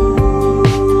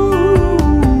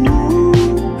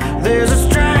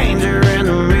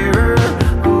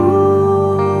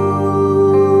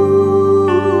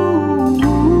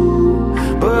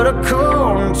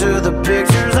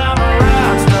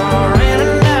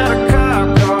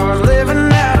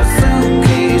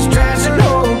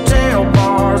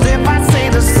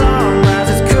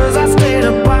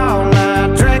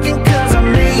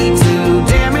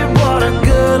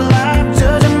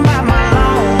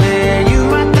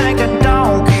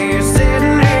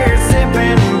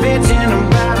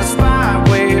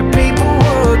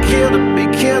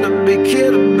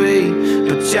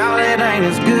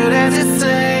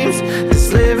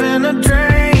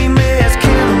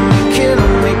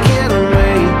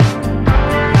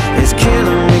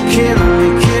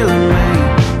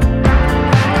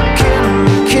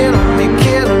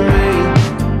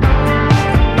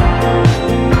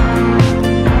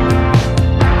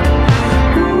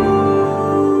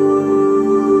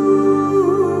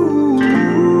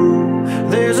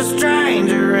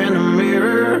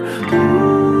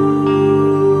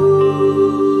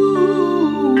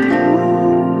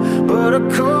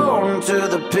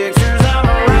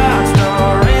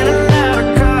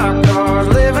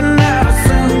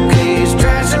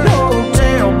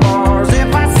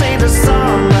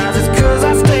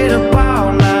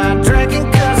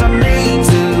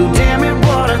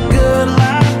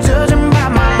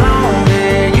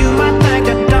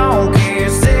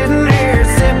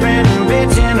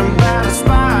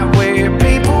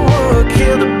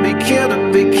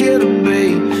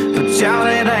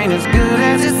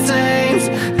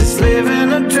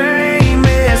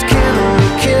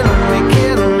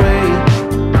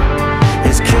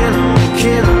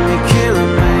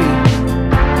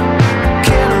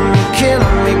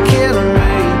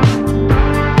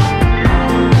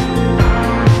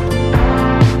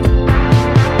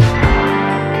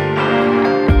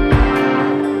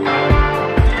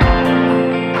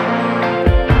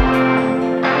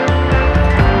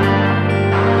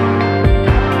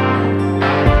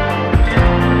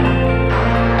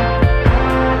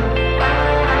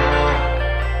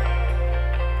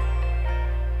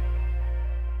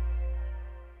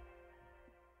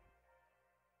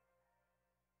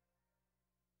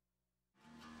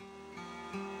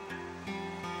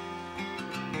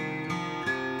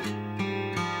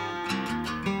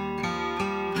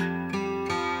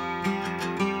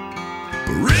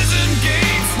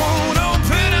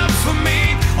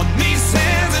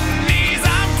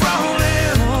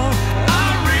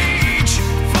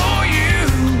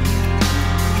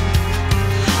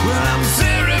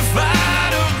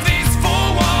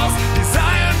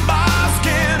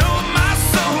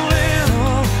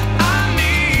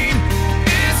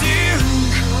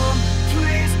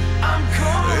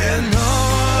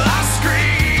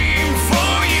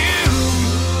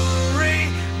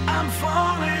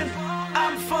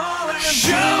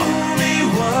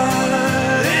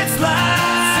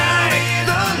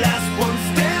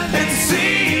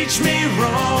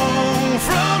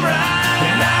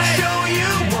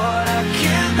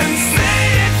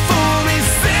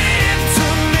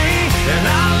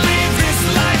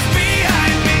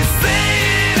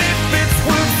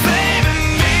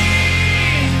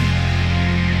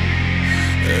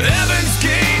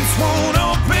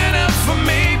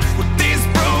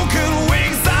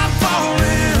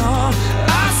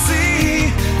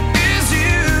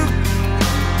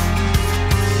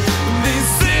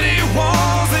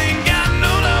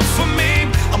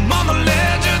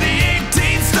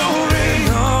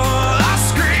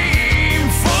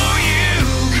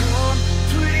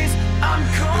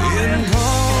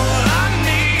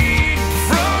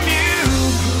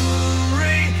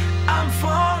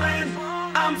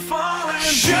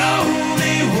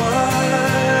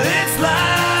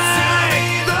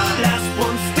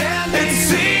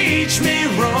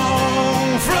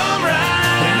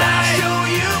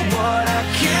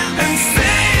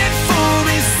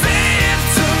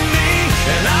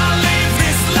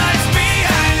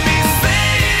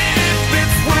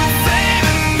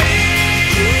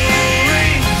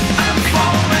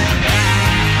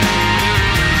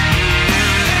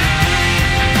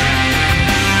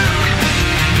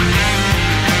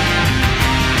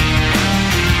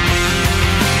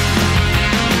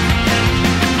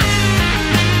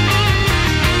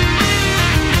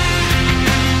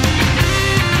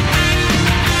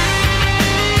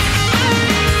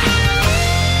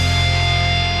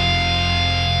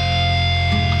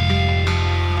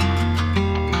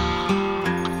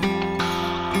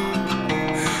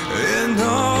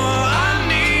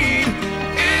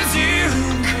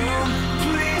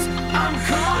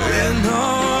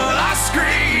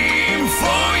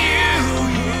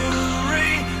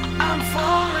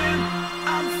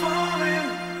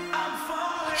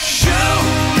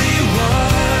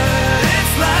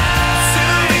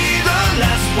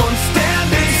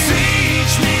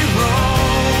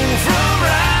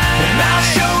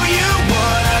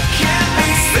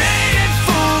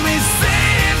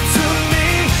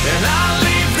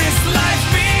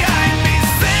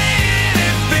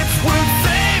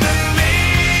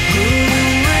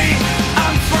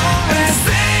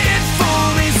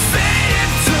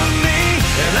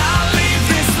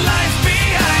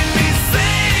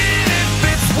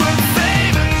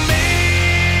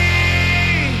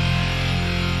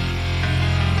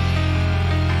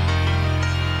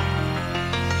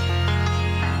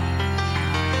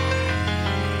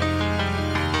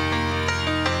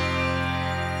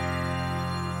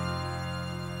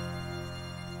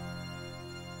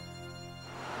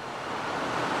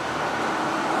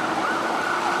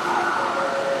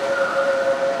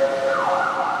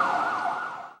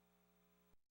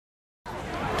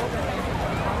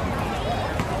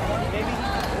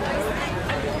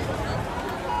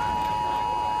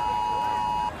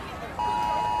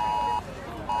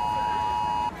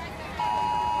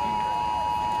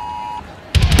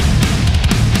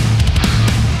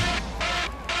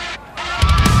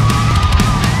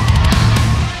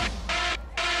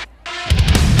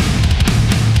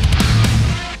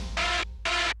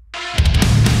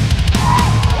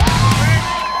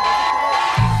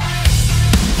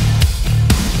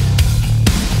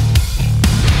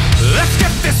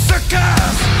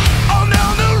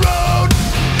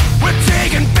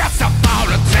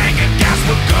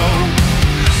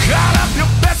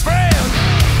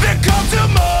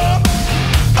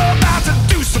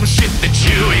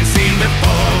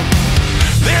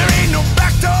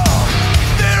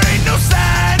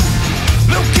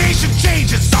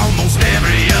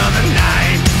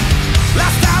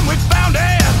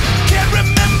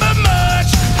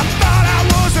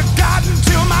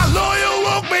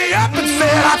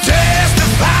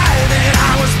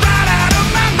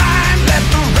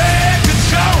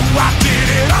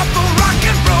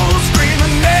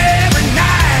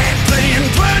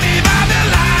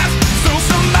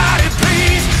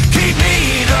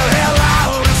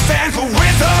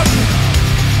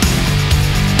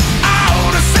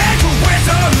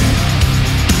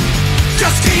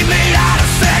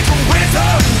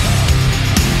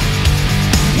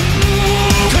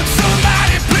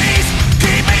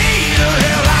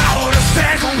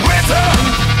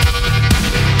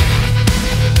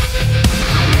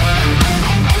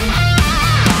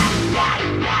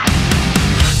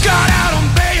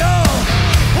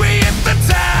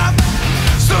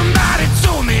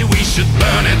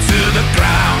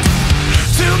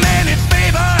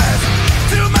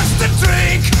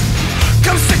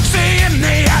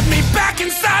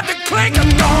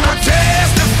 gonna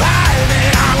testify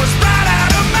that I was right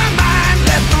out of my mind.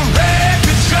 Let the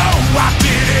record show I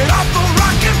did it off the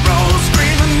rock and roll,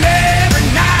 screaming every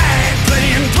night,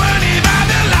 playing 20 by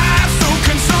the life. So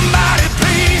can somebody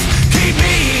please keep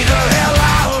me the hell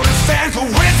out of San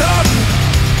Quentin?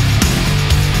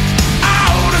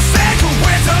 Out of San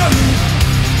Quentin.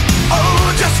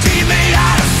 Oh, just keep me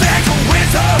out of San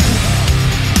Quentin.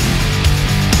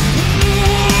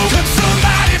 Could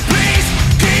somebody please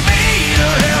keep me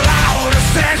the hell out of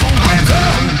San Quentin?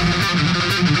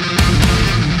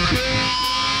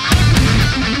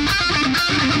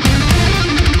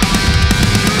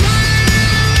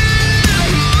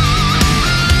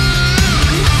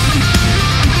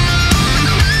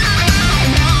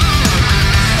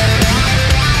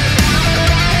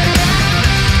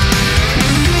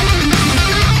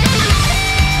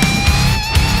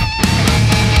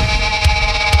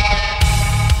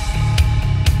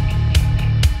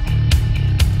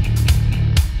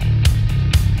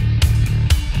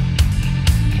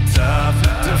 Tough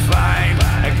to find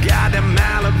a goddamn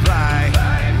alibi.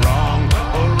 Wrong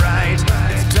or right,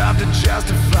 it's tough to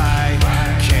justify.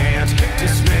 Can't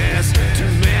dismiss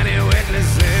too many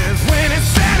witnesses. When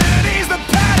insanity's the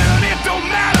pattern, it don't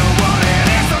matter what it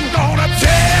is. I'm gonna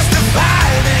testify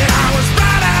that I was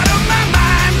right out of my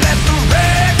mind. Let the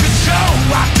record show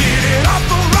I did it off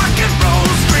the rock and roll,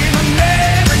 screaming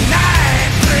every night,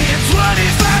 playing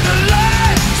 20s like the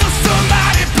line. So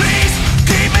somebody please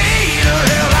keep me the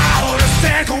hell out of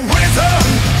San Quentin.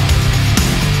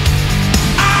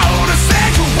 Out of San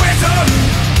Quentin.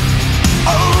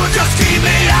 Oh, just keep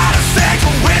me out of San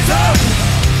Quentin.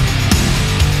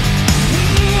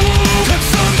 Could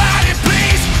somebody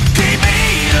please keep me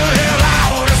the hell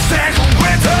out of San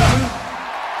Quentin?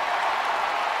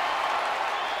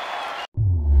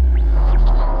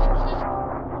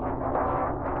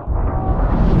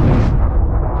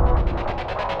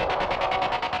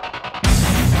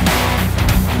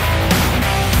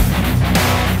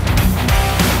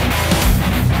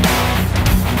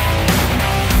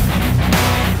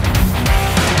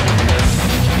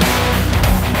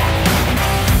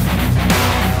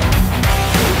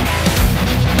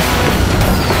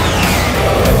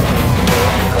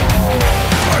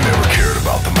 I never cared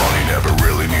about the money, never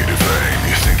really needed fame.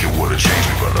 You think it would've changed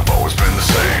me, but I've always been the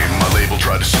same. My label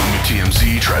tried to sue me,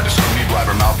 TMZ tried to sue me,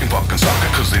 blabbermouth and fucking sucker,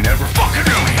 cause they never fucking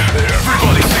knew me.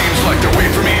 Everybody seems like they're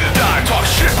waiting for me to die. Talk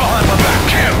shit behind my back,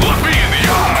 can't look me in the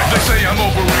eye. They say I'm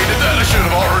overrated, that I should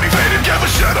have already faded. Give a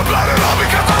shit about it all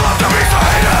because I love to be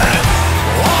faded.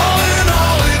 All in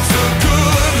all, it's a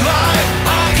good life.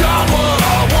 I got what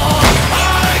I want,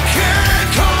 I can't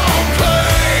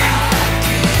complain.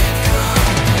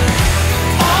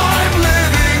 I'm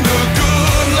living a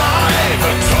good life.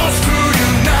 A toast to you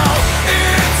now.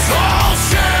 It's all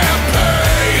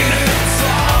champagne. It's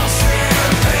all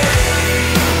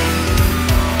champagne.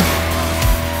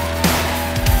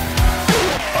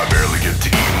 I barely get to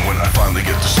eat, and when I finally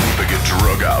get to sleep, I get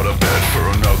drug out of bed for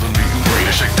another meeting. Great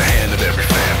to shake the hand of every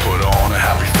fan, put on a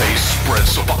happy face, spread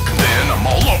so fucking thin, I'm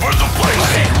all over the place. I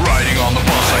hate riding on the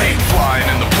bus, I hate flying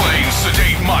in the plane,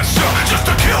 sedate myself just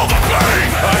to kill the pain.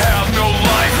 I have no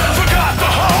life, forgot the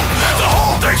hope, the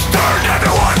whole thing's turned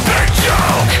into one big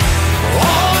joke.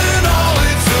 All in all,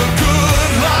 it's a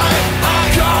good life. I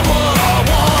got what I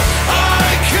want,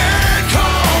 I can't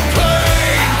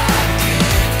complain.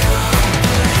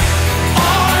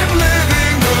 I'm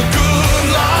living a good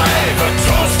life. A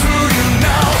toast to you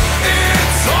now.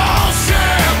 It's all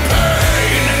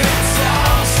champagne. It's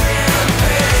all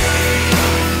champagne.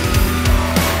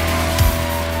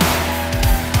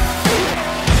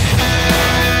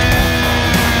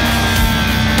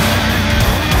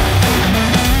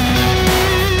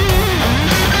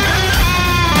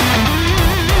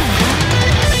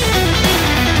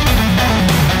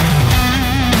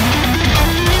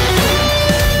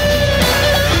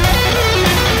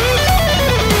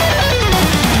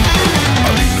 I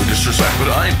mean no disrespect, but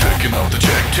I ain't picking up the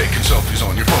check. Taking selfies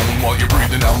on your phone while you're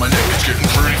breathing down my neck. It's getting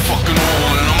pretty fucking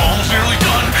old and I'm almost nearly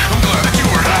done. I'm glad I